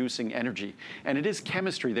of producing energy. And it is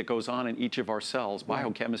chemistry that goes on in each of our cells,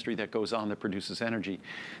 biochemistry that goes on that produces energy.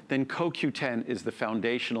 Then CoQ10 is the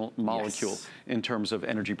foundational molecule in terms of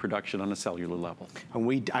energy production on a cellular level.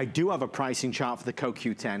 And I do have a pricing chart for the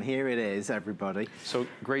CoQ10. Here it is, everybody. So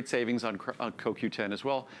great savings on CoQ10 as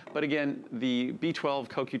well. But again, the B12,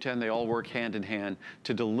 CoQ10, they all work hand in hand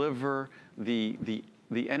to deliver the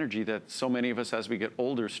energy that so many of us as we get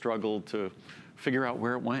older struggle to figure out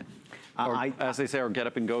where it went. Or, as they say, or get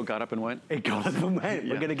up and go, got up and went. It got up and went.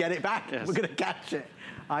 We're going to get it back. Yes. We're going to catch it.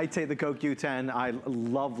 I take the CoQ10. I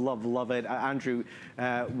love, love, love it. Andrew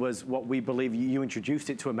was what we believe you introduced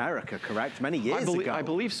it to America, correct? Many years ago. I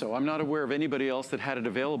believe so. I'm not aware of anybody else that had it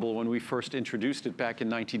available when we first introduced it back in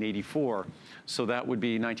 1984. So that would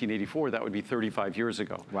be 1984. That would be 35 years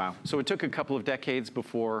ago. Wow. So it took a couple of decades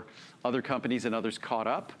before other companies and others caught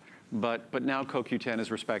up. But now CoQ10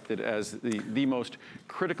 is respected as the most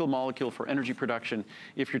critical molecule for energy production.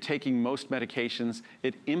 If you're taking most medications,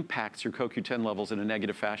 it impacts your CoQ10 levels in a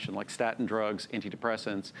negative fashion, like statin drugs,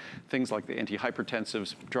 antidepressants, things like the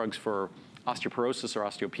antihypertensives, drugs for osteoporosis or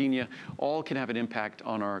osteopenia, all can have an impact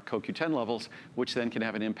on our CoQ10 levels, which then can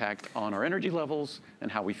have an impact on our energy levels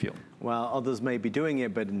and how we feel. Well, others may be doing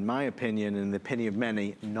it, but in my opinion, and the opinion of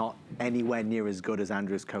many, not anywhere near as good as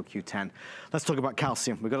Andrew's CoQ10. Let's talk about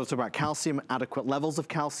calcium. We've got to talk about calcium, adequate levels of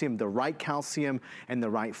calcium, the right calcium in the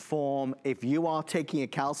right form. If you are taking a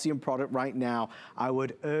calcium product right now, I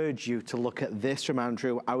would urge you to look at this from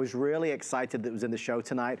Andrew. I was really excited that it was in the show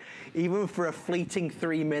tonight. Even for a fleeting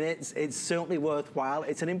 3 minutes, it's certainly worthwhile.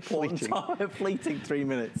 It's an important fleeting 3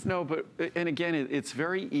 minutes. No, but, and again, it's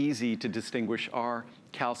very easy to distinguish our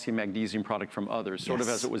calcium magnesium product from others, sort of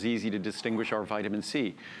as it was easy to distinguish our vitamin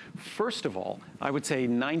C. First of all, I would say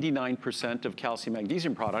 99% of calcium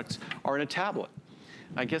magnesium products are in a tablet.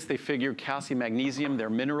 I guess they figured calcium, magnesium, they're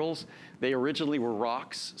minerals. They originally were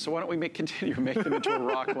rocks, so why don't we continue to make them into a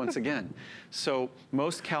rock once again? So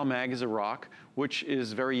most CalMag is a rock, which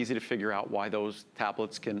is very easy to figure out why those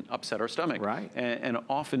tablets can upset our stomach. Right. And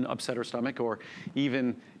often upset our stomach, or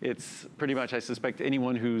even it's pretty much, I suspect,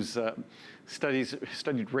 anyone who's studied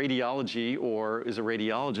radiology or is a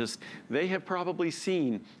radiologist, they have probably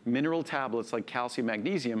seen mineral tablets like calcium,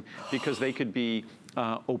 magnesium, because they could be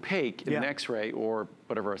opaque in an X-ray or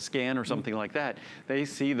whatever, a scan or something like that. They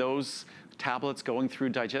see those tablets going through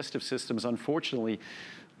digestive systems, unfortunately,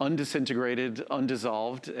 undisintegrated,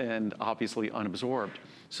 undissolved, and obviously unabsorbed.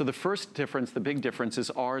 So the first difference, the big difference, is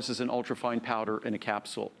ours is an ultrafine powder in a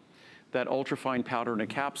capsule. That ultrafine powder in a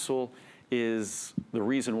capsule is the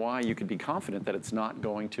reason why you can be confident that it's not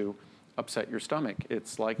going to upset your stomach.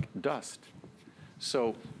 It's like dust.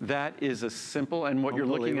 So that is a simple, and what you're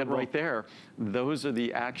looking at right there, those are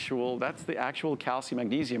the actual, that's the actual calcium,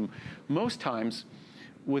 magnesium. Most times,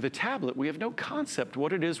 with a tablet, we have no concept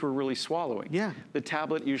what it is we're really swallowing. Yeah. The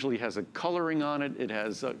tablet usually has a coloring on it, it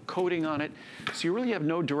has a coating on it, so you really have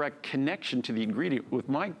no direct connection to the ingredient. With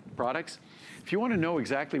my products, if you want to know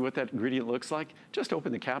exactly what that ingredient looks like, just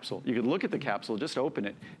open the capsule. You can look at the capsule, just open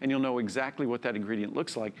it, and you'll know exactly what that ingredient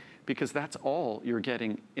looks like, because that's all you're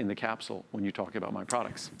getting in the capsule when you talk about my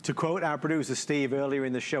products. To quote our producer Steve earlier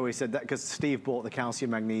in the show, he said that, because Steve bought the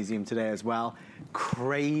calcium magnesium today as well,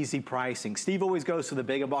 crazy pricing. Steve always goes for the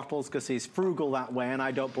bigger bottles because he's frugal that way, and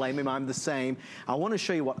I don't blame him, I'm the same. I want to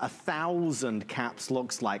show you what 1,000 caps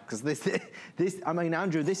looks like, because this, I mean,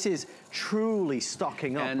 Andrew, this is truly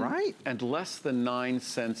stocking up, right? And less than 9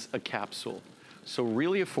 cents a capsule. So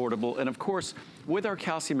really affordable. And of course, with our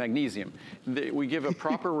calcium magnesium, we give a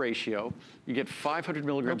proper ratio. You get 500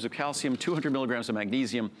 milligrams of calcium, 200 milligrams of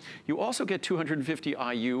magnesium. You also get 250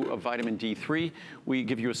 IU of vitamin D3. We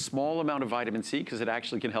give you a small amount of vitamin C because it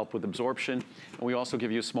actually can help with absorption. And we also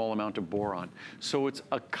give you a small amount of boron. So it's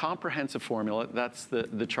a comprehensive formula. That's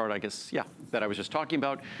the chart, I guess, that I was just talking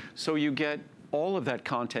about. So you get all of that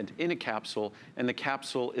content in a capsule, and the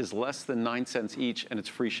capsule is less than 9 cents each, and it's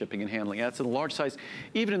free shipping and handling. That's in a large size.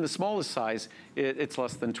 Even in the smallest size, it's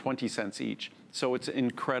less than 20 cents each. So it's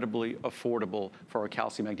incredibly affordable for our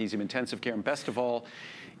calcium magnesium intensive care. And best of all,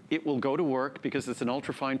 it will go to work because it's an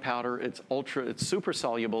ultrafine powder, it's super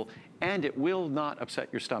soluble, and it will not upset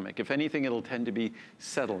your stomach. If anything, it'll tend to be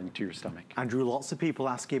settling to your stomach. Andrew, lots of people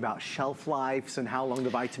ask you about shelf lives and how long the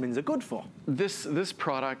vitamins are good for. This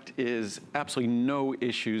product is absolutely no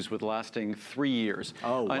issues with lasting 3 years.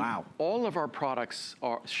 Oh, wow. All of our products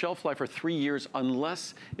are shelf life are 3 years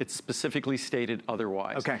unless it's specifically stated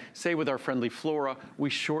otherwise. Okay. Say with our Friendly Flora, we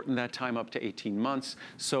shorten that time up to 18 months.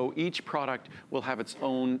 So each product will have its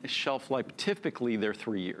own shelf life. Typically, they're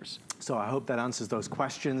 3 years. So I hope that answers those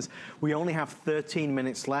questions. We only have 13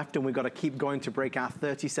 minutes left, and we've got to keep going to break our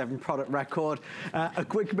 37 product record. A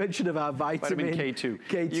quick mention of our vitamin K2.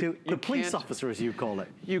 K2, the police officer, as you call it.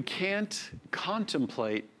 You can't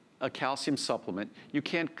contemplate a calcium supplement. You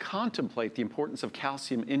can't contemplate the importance of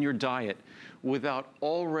calcium in your diet without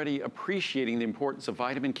already appreciating the importance of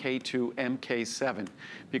vitamin K2, MK7.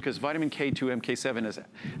 Because vitamin K2, MK7, as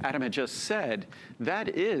Adam had just said, that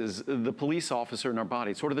is the police officer in our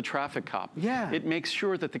body, sort of the traffic cop. Yeah. It makes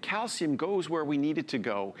sure that the calcium goes where we need it to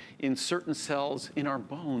go in certain cells in our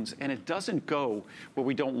bones, and it doesn't go where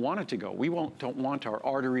we don't want it to go. We don't want our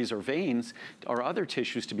arteries or veins or other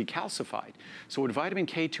tissues to be calcified. So with vitamin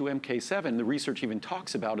K2, MK7, the research even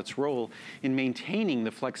talks about its role in maintaining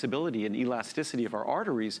the flexibility and elasticity of our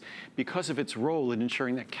arteries because of its role in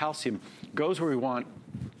ensuring that calcium goes where we want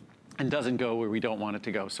and doesn't go where we don't want it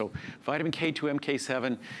to go. So vitamin K2,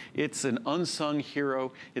 MK7, it's an unsung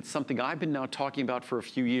hero. It's something I've been now talking about for a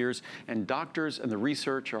few years, and doctors and the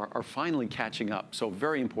research are finally catching up. So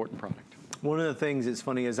very important product. One of the things, it's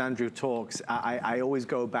funny, as Andrew talks, I always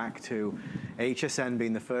go back to HSN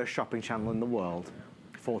being the first shopping channel in the world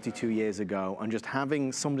 42 years ago, and just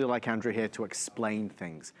having somebody like Andrew here to explain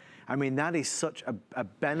things. I mean, that is such a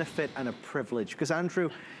benefit and a privilege, because Andrew,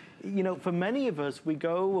 you know, for many of us, we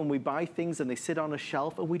go and we buy things and they sit on a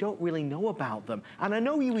shelf and we don't really know about them. And I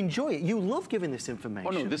know you enjoy it. You love giving this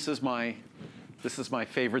information. Oh no, this is my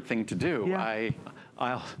favorite thing to do. Yeah.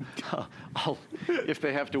 I'll, if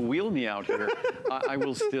they have to wheel me out here, I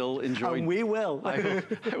will still enjoy. And we will. I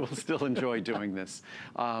will still enjoy doing this.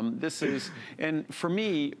 And for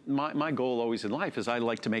me, my goal always in life is I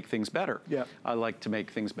like to make things better. Yeah. I like to make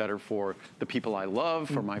things better for the people I love,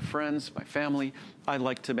 for my friends, my family. I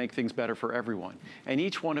like to make things better for everyone. And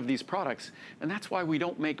each one of these products, and that's why we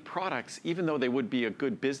don't make products, even though they would be a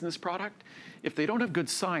good business product, if they don't have good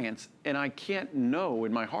science and I can't know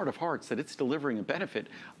in my heart of hearts that it's delivering a benefit,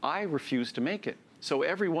 I refuse to make it. So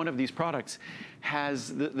every one of these products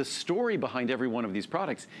has, the story behind every one of these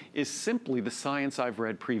products is simply the science I've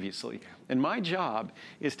read previously. And my job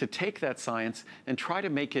is to take that science and try to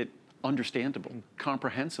make it understandable,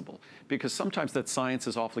 comprehensible, because sometimes that science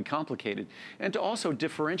is awfully complicated, and to also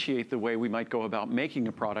differentiate the way we might go about making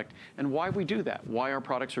a product and why we do that, why our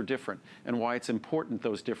products are different, and why it's important,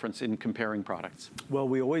 those differences in comparing products. Well,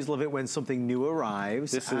 we always love it when something new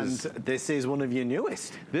arrives, this is one of your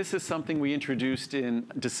newest. This is something we introduced in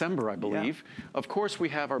December, I believe. Yeah. Of course, we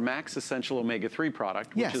have our Max Essential Omega-3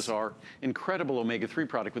 product, which is our incredible Omega-3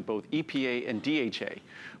 product with both EPA and DHA.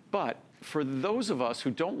 But for those of us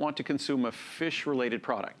who don't want to consume a fish-related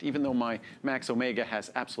product, even though my Max Omega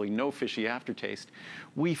has absolutely no fishy aftertaste,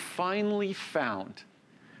 we finally found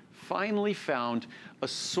a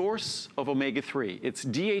source of omega-3. It's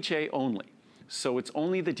DHA only. So it's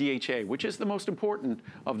only the DHA, which is the most important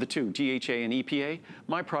of the two, DHA and EPA.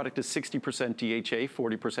 My product is 60% DHA,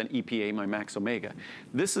 40% EPA, my Max Omega.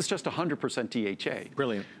 This is just 100% DHA.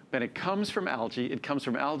 Brilliant. And it comes from algae. It comes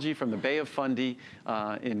from algae from the Bay of Fundy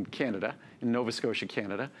in Canada, in Nova Scotia,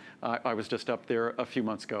 Canada. I was just up there a few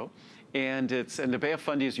months ago. And the Bay of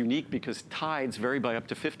Fundy is unique because tides vary by up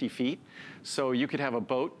to 50 feet. So you could have a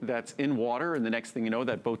boat that's in water, and the next thing you know,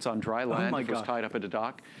 that boat's on dry land if it was tied up at a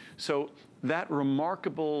dock. So that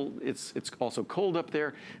remarkable, it's also cold up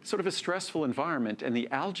there, sort of a stressful environment, and the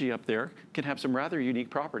algae up there can have some rather unique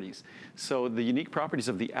properties. So the unique properties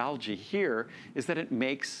of the algae here is that it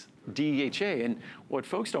makes DHA, and what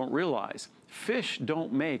folks don't realize, fish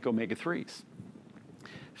don't make omega-3s.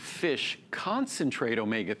 Fish concentrate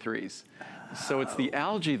omega-3s. So it's the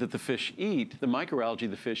algae that the fish eat, the microalgae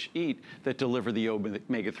the fish eat, that deliver the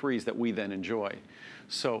omega-3s that we then enjoy.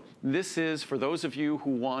 So this is, for those of you who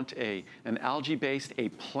want an algae-based, a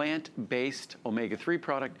plant-based omega-3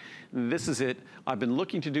 product, this is it. I've been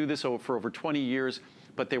looking to do this for over 20 years,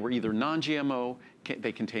 but they were either non-GMO,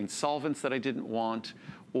 they contained solvents that I didn't want,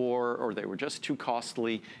 or they were just too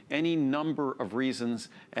costly, any number of reasons,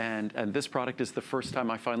 and this product is the first time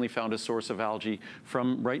I finally found a source of algae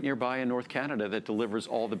from right nearby in North Canada that delivers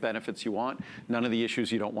all the benefits you want, none of the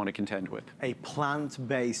issues you don't want to contend with. A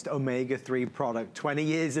plant-based omega-3 product, 20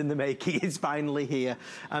 years in the making, is finally here.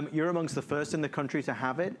 You're amongst the first in the country to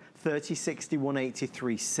have it, 30, 60, 180,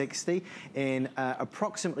 360. In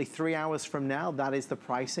approximately 3 hours from now, that is the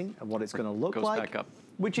pricing of what it's going to look like. Goes back up.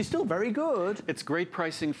 Which is still very good. It's great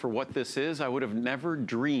pricing for what this is. I would have never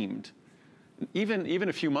dreamed, even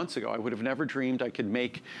a few months ago, I would have never dreamed I could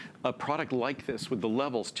make a product like this with the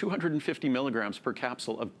levels, 250 milligrams per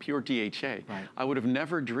capsule of pure DHA. Right. I would have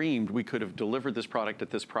never dreamed we could have delivered this product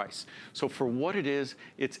at this price. So for what it is,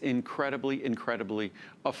 it's incredibly, incredibly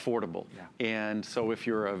affordable. Yeah. And so if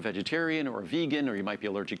you're a vegetarian or a vegan, or you might be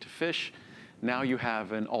allergic to fish, now you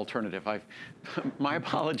have an alternative. My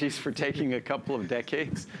apologies for taking a couple of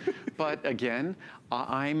decades, but again,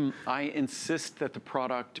 I insist that the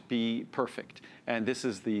product be perfect. And this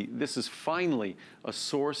is finally a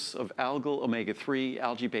source of algal omega-3,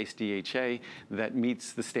 algae-based DHA that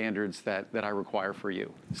meets the standards that I require for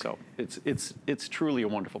you. So it's truly a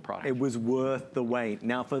wonderful product. It was worth the wait.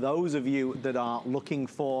 Now, for those of you that are looking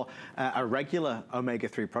for a regular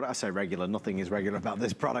omega-3 product, I say regular, nothing is regular about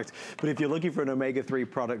this product, but if you're looking for an omega-3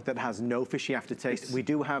 product that has no fishy aftertaste, we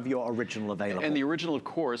do have your original available. And the original, of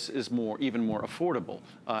course, is even more affordable.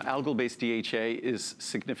 Algal-based DHA is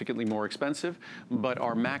significantly more expensive, but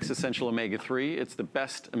our Max Essential Omega-3, it's the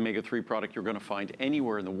best omega-3 product you're going to find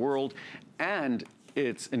anywhere in the world, and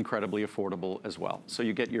it's incredibly affordable as well. So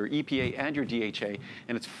you get your EPA and your DHA,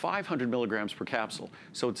 and it's 500 milligrams per capsule.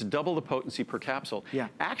 So it's double the potency per capsule. Yeah.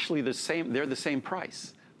 Actually, they're the same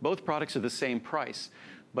price. Both products are the same price.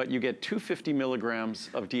 But you get 250 milligrams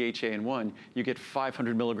of DHA in one, you get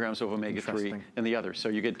 500 milligrams of omega-3 in the other. So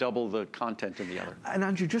you get double the content in the other. And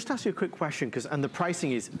Andrew, just ask you a quick question, and the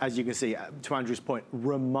pricing is, as you can see, to Andrew's point,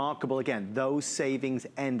 remarkable. Again, those savings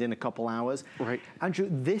end in a couple hours. Right. Andrew,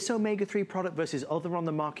 this omega-3 product versus other on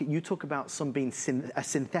the market, you talk about some being a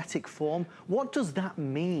synthetic form. What does that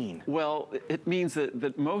mean? Well, it means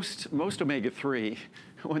that most omega-3,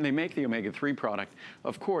 when they make the omega-3 product,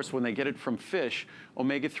 of course, when they get it from fish,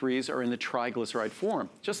 omega-3s are in the triglyceride form.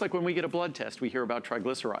 Just like when we get a blood test, we hear about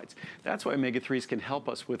triglycerides. That's why omega-3s can help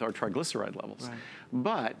us with our triglyceride levels. Right.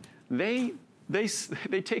 But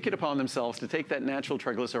they take it upon themselves to take that natural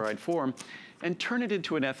triglyceride form and turn it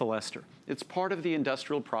into an ethyl ester. It's part of the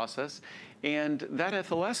industrial process, and that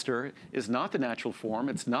ethyl ester is not the natural form.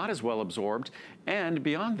 It's not as well absorbed, and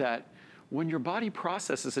beyond that, when your body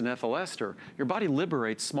processes an ethyl ester, your body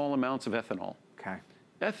liberates small amounts of ethanol. Okay.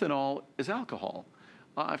 Ethanol is alcohol.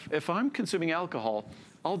 If I'm consuming alcohol,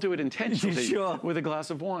 I'll do it intentionally with a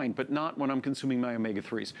glass of wine, but not when I'm consuming my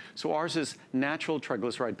omega-3s. So ours is natural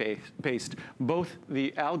triglyceride based. Both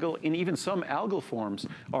the algal and even some algal forms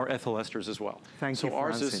are ethyl esters as well. Thank you for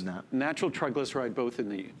ours is that. Natural triglyceride both in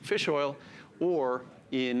the fish oil or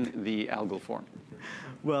in the algal form.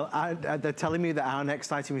 Well, they're telling me that our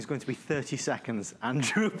next item is going to be 30 seconds,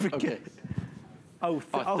 Andrew. Okay. A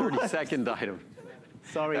 30-second item.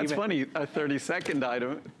 Sorry. That's funny, a 30-second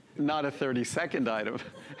item, not a 30-second item.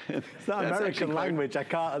 It's not American language, I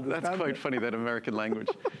can't understand. That's quite funny, that American language.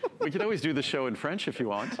 We could always do the show in French if you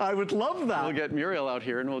want. I would love that. We'll get Muriel out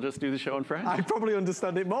here and we'll just do the show in French. I probably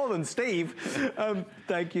understand it more than Steve.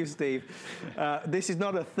 Thank you, Steve. This is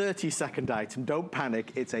not a 30-second item. Don't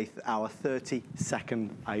panic. It's our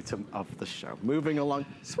 30-second item of the show. Moving along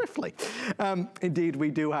swiftly. Indeed,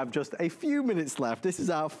 we do have just a few minutes left. This is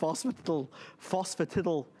our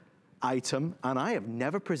phosphatidylate item, and I have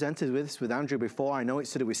never presented this with Andrew before. I know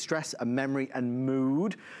it's to do with stress and memory and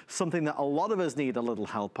mood, something that a lot of us need a little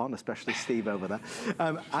help on, especially Steve over there.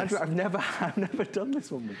 Andrew, I've never done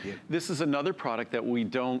this one with you. This is another product that we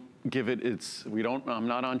don't give it I'm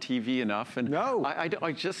not on TV enough, and no.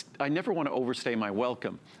 I never want to overstay my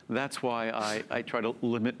welcome. That's why I try to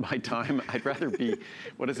limit my time. I'd rather be,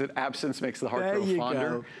 absence makes the heart grow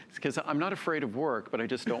fonder. Because I'm not afraid of work, but I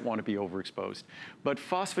just don't want to be overexposed. But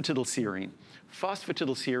phosphatidylserine.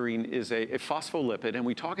 Phosphatidylserine is a phospholipid, and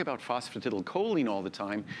we talk about phosphatidylcholine all the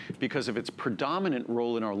time because of its predominant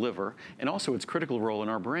role in our liver and also its critical role in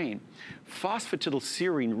our brain.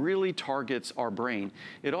 Phosphatidylserine really targets our brain.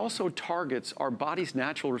 It also targets our body's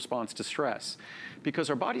natural response to stress, because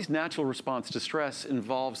our body's natural response to stress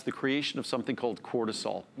involves the creation of something called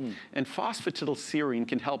cortisol. And phosphatidylserine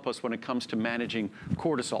can help us when it comes to managing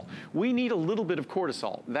cortisol. We need a little bit of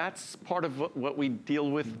cortisol. That's part of what we deal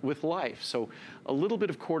with life. So a little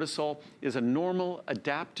bit of cortisol is a normal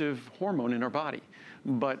adaptive hormone in our body.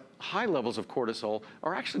 But high levels of cortisol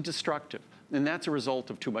are actually destructive. And that's a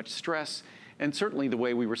result of too much stress, and certainly the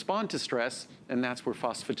way we respond to stress, and that's where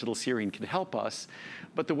phosphatidylserine can help us.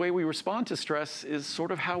 But the way we respond to stress is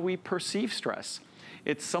sort of how we perceive stress.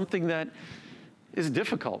 It's something that is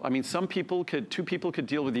difficult. I mean, two people could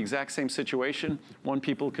deal with the exact same situation. One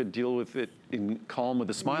people could deal with it in calm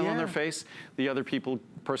with a smile on their face. The other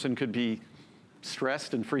person could be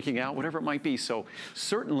stressed and freaking out, whatever it might be. So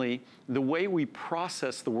certainly the way we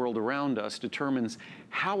process the world around us determines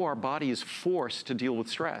how our body is forced to deal with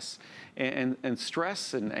stress. And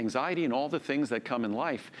stress and anxiety and all the things that come in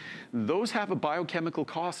life, those have a biochemical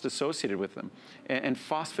cost associated with them. And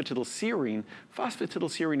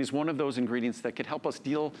phosphatidylserine is one of those ingredients that can help us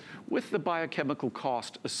deal with the biochemical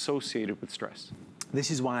cost associated with stress. This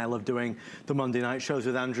is why I love doing the Monday night shows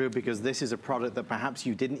with Andrew, because this is a product that perhaps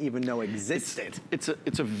you didn't even know existed. It's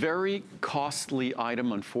a very costly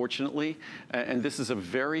item, unfortunately, and this is a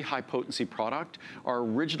very high potency product. Our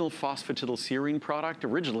original phosphatidylserine product,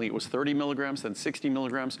 originally it was 30 milligrams, then 60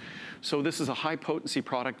 milligrams. So this is a high potency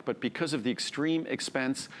product, but because of the extreme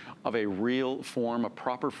expense of a real form, a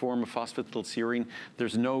proper form of phosphatidylserine,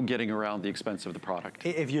 there's no getting around the expense of the product.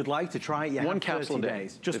 If you'd like to try it, you have 30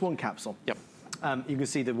 days. Just one capsule. Yep. You can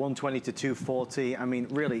see the 120 to 240. I mean,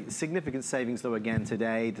 really significant savings though again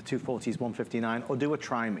today. The 240 is 159, or do a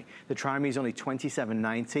Try Me. The Try Me is only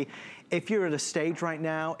 $27.90. If you're at a stage right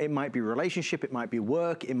now, it might be relationship, it might be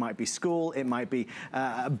work, it might be school, it might be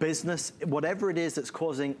a business, whatever it is that's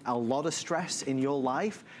causing a lot of stress in your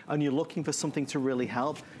life, and you're looking for something to really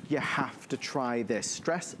help, you have to try this.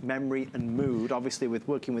 Stress, memory, and mood. Obviously, with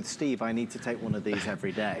working with Steve, I need to take one of these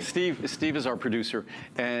every day. Steve is our producer,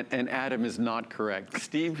 and Adam is not correct.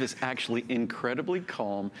 Steve is actually incredibly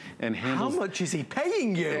calm and handles... How much is he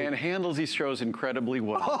paying you? And handles these shows incredibly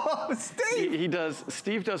well. Oh, Steve!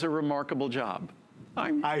 Steve does a remarkable job.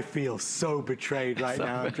 I feel so betrayed right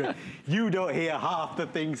now. You don't hear half the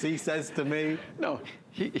things he says to me. No,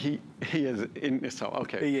 he is in, so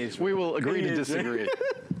okay. He is. We will agree to disagree.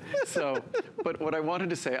 So, but what I wanted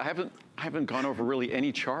to say, I haven't gone over really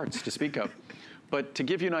any charts to speak of, but to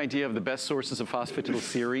give you an idea of the best sources of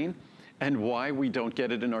phosphatidylserine and why we don't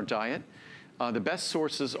get it in our diet, the best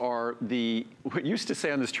sources are what used to say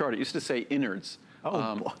on this chart, it used to say innards.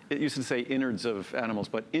 It used to say innards of animals,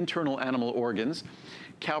 but internal animal organs.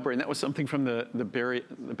 Cow brain, that was something from the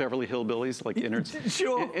Beverly Hillbillies, like innards.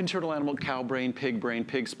 Sure. Internal animal, cow brain,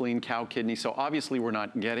 pig spleen, cow kidney. So obviously we're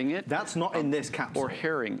not getting it. That's not in this capsule. Or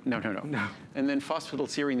herring. No. And then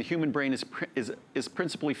phosphatidylserine, the human brain is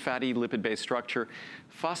principally fatty lipid-based structure.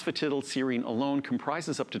 Phosphatidylserine alone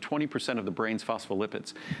comprises up to 20% of the brain's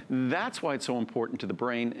phospholipids. That's why it's so important to the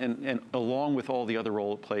brain, and along with all the other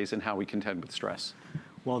role it plays in how we contend with stress.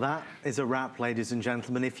 Well, that is a wrap, ladies and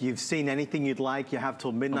gentlemen. If you've seen anything you'd like, you have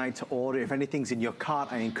till midnight to order. If anything's in your cart,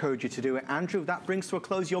 I encourage you to do it. Andrew, that brings to a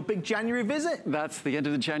close your big January visit. That's the end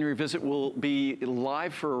of the January visit. We'll be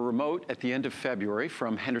live for a remote at the end of February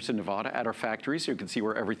from Henderson, Nevada at our factory, so you can see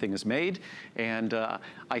where everything is made. And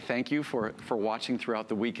I thank you for watching throughout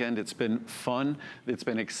the weekend. It's been fun. It's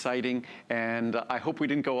been exciting. And I hope we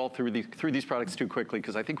didn't go all through these products too quickly,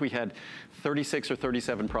 because I think we had 36 or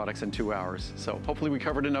 37 products in 2 hours. So hopefully we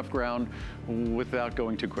covered enough ground without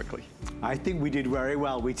going too quickly. I think we did very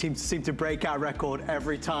well. We seem to break our record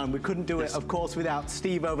every time. We couldn't do it, of course, without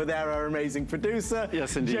Steve over there, our amazing producer.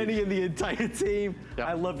 Yes, indeed. Jenny and the entire team. Yep.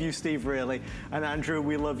 I love you, Steve, really. And Andrew,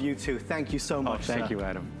 we love you too. Thank you so much, Thank you,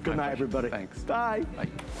 Adam. Good night, everybody. Thanks. Bye. Bye.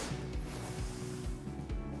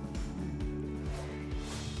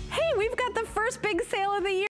 Hey, we've got the first big sale of the year.